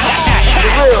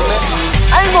 For real, man.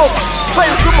 I ain't gonna play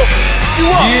with you.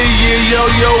 Yeah,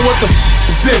 yo, what the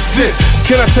is this?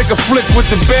 Can I take a flick with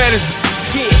the baddest?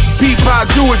 Peep how I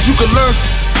do it, you can learn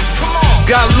some.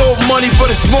 Got a little money,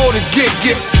 but it's more than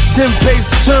get. 10 pace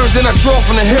turns, then I draw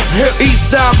from the hip. East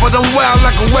side, but I'm wild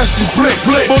like a western flick.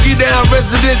 Boogie down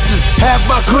residences, half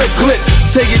my click.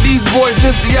 Taking these boys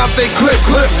empty out they clip.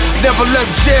 Never left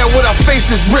jail with our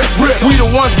faces ripped. We the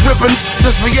ones ripping,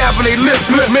 just reapping they lips.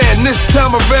 Man, this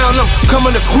time around I'm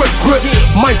coming to quick.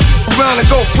 Might around and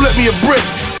go flip me a brick.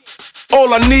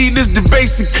 All I need is the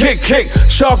basic kick.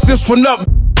 Chalk this one up,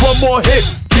 one more hit.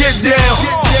 Get down.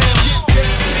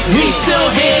 We still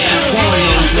here.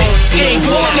 Ain't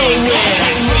going nowhere.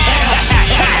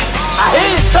 I hear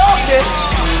you talking.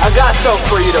 I got something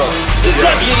for you though.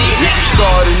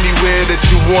 Start anywhere that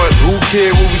you want. Who care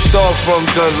where we start from?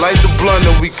 Done light the blunt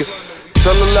and we can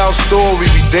tell a loud story.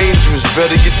 Be dangerous.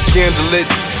 Better get the candle lit.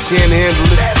 Can't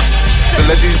handle it. To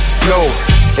let these know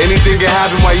anything can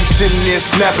happen while you sitting there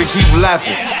snapping, keep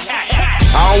laughing.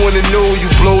 I don't wanna know you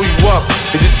blow you up.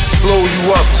 Is it to slow you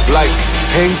up? Like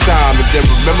hang time and then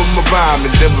remember my rhyme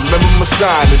and then remember my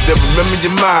sign and then remember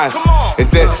your mind and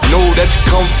then know that you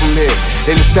come from here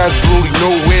and it's absolutely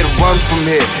nowhere to run from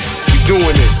here. You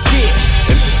doing it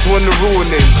and you wanna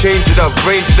ruin it, change it up,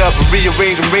 range it up and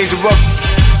rearrange and range it up.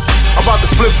 I'm about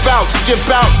to flip out, skip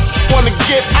out, wanna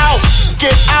get out,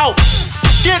 get out,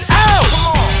 get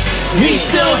out. We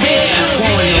still here.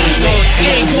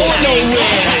 Ain't going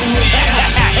nowhere.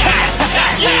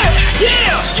 Yeah.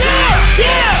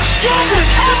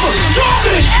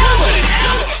 Stronger than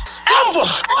ever.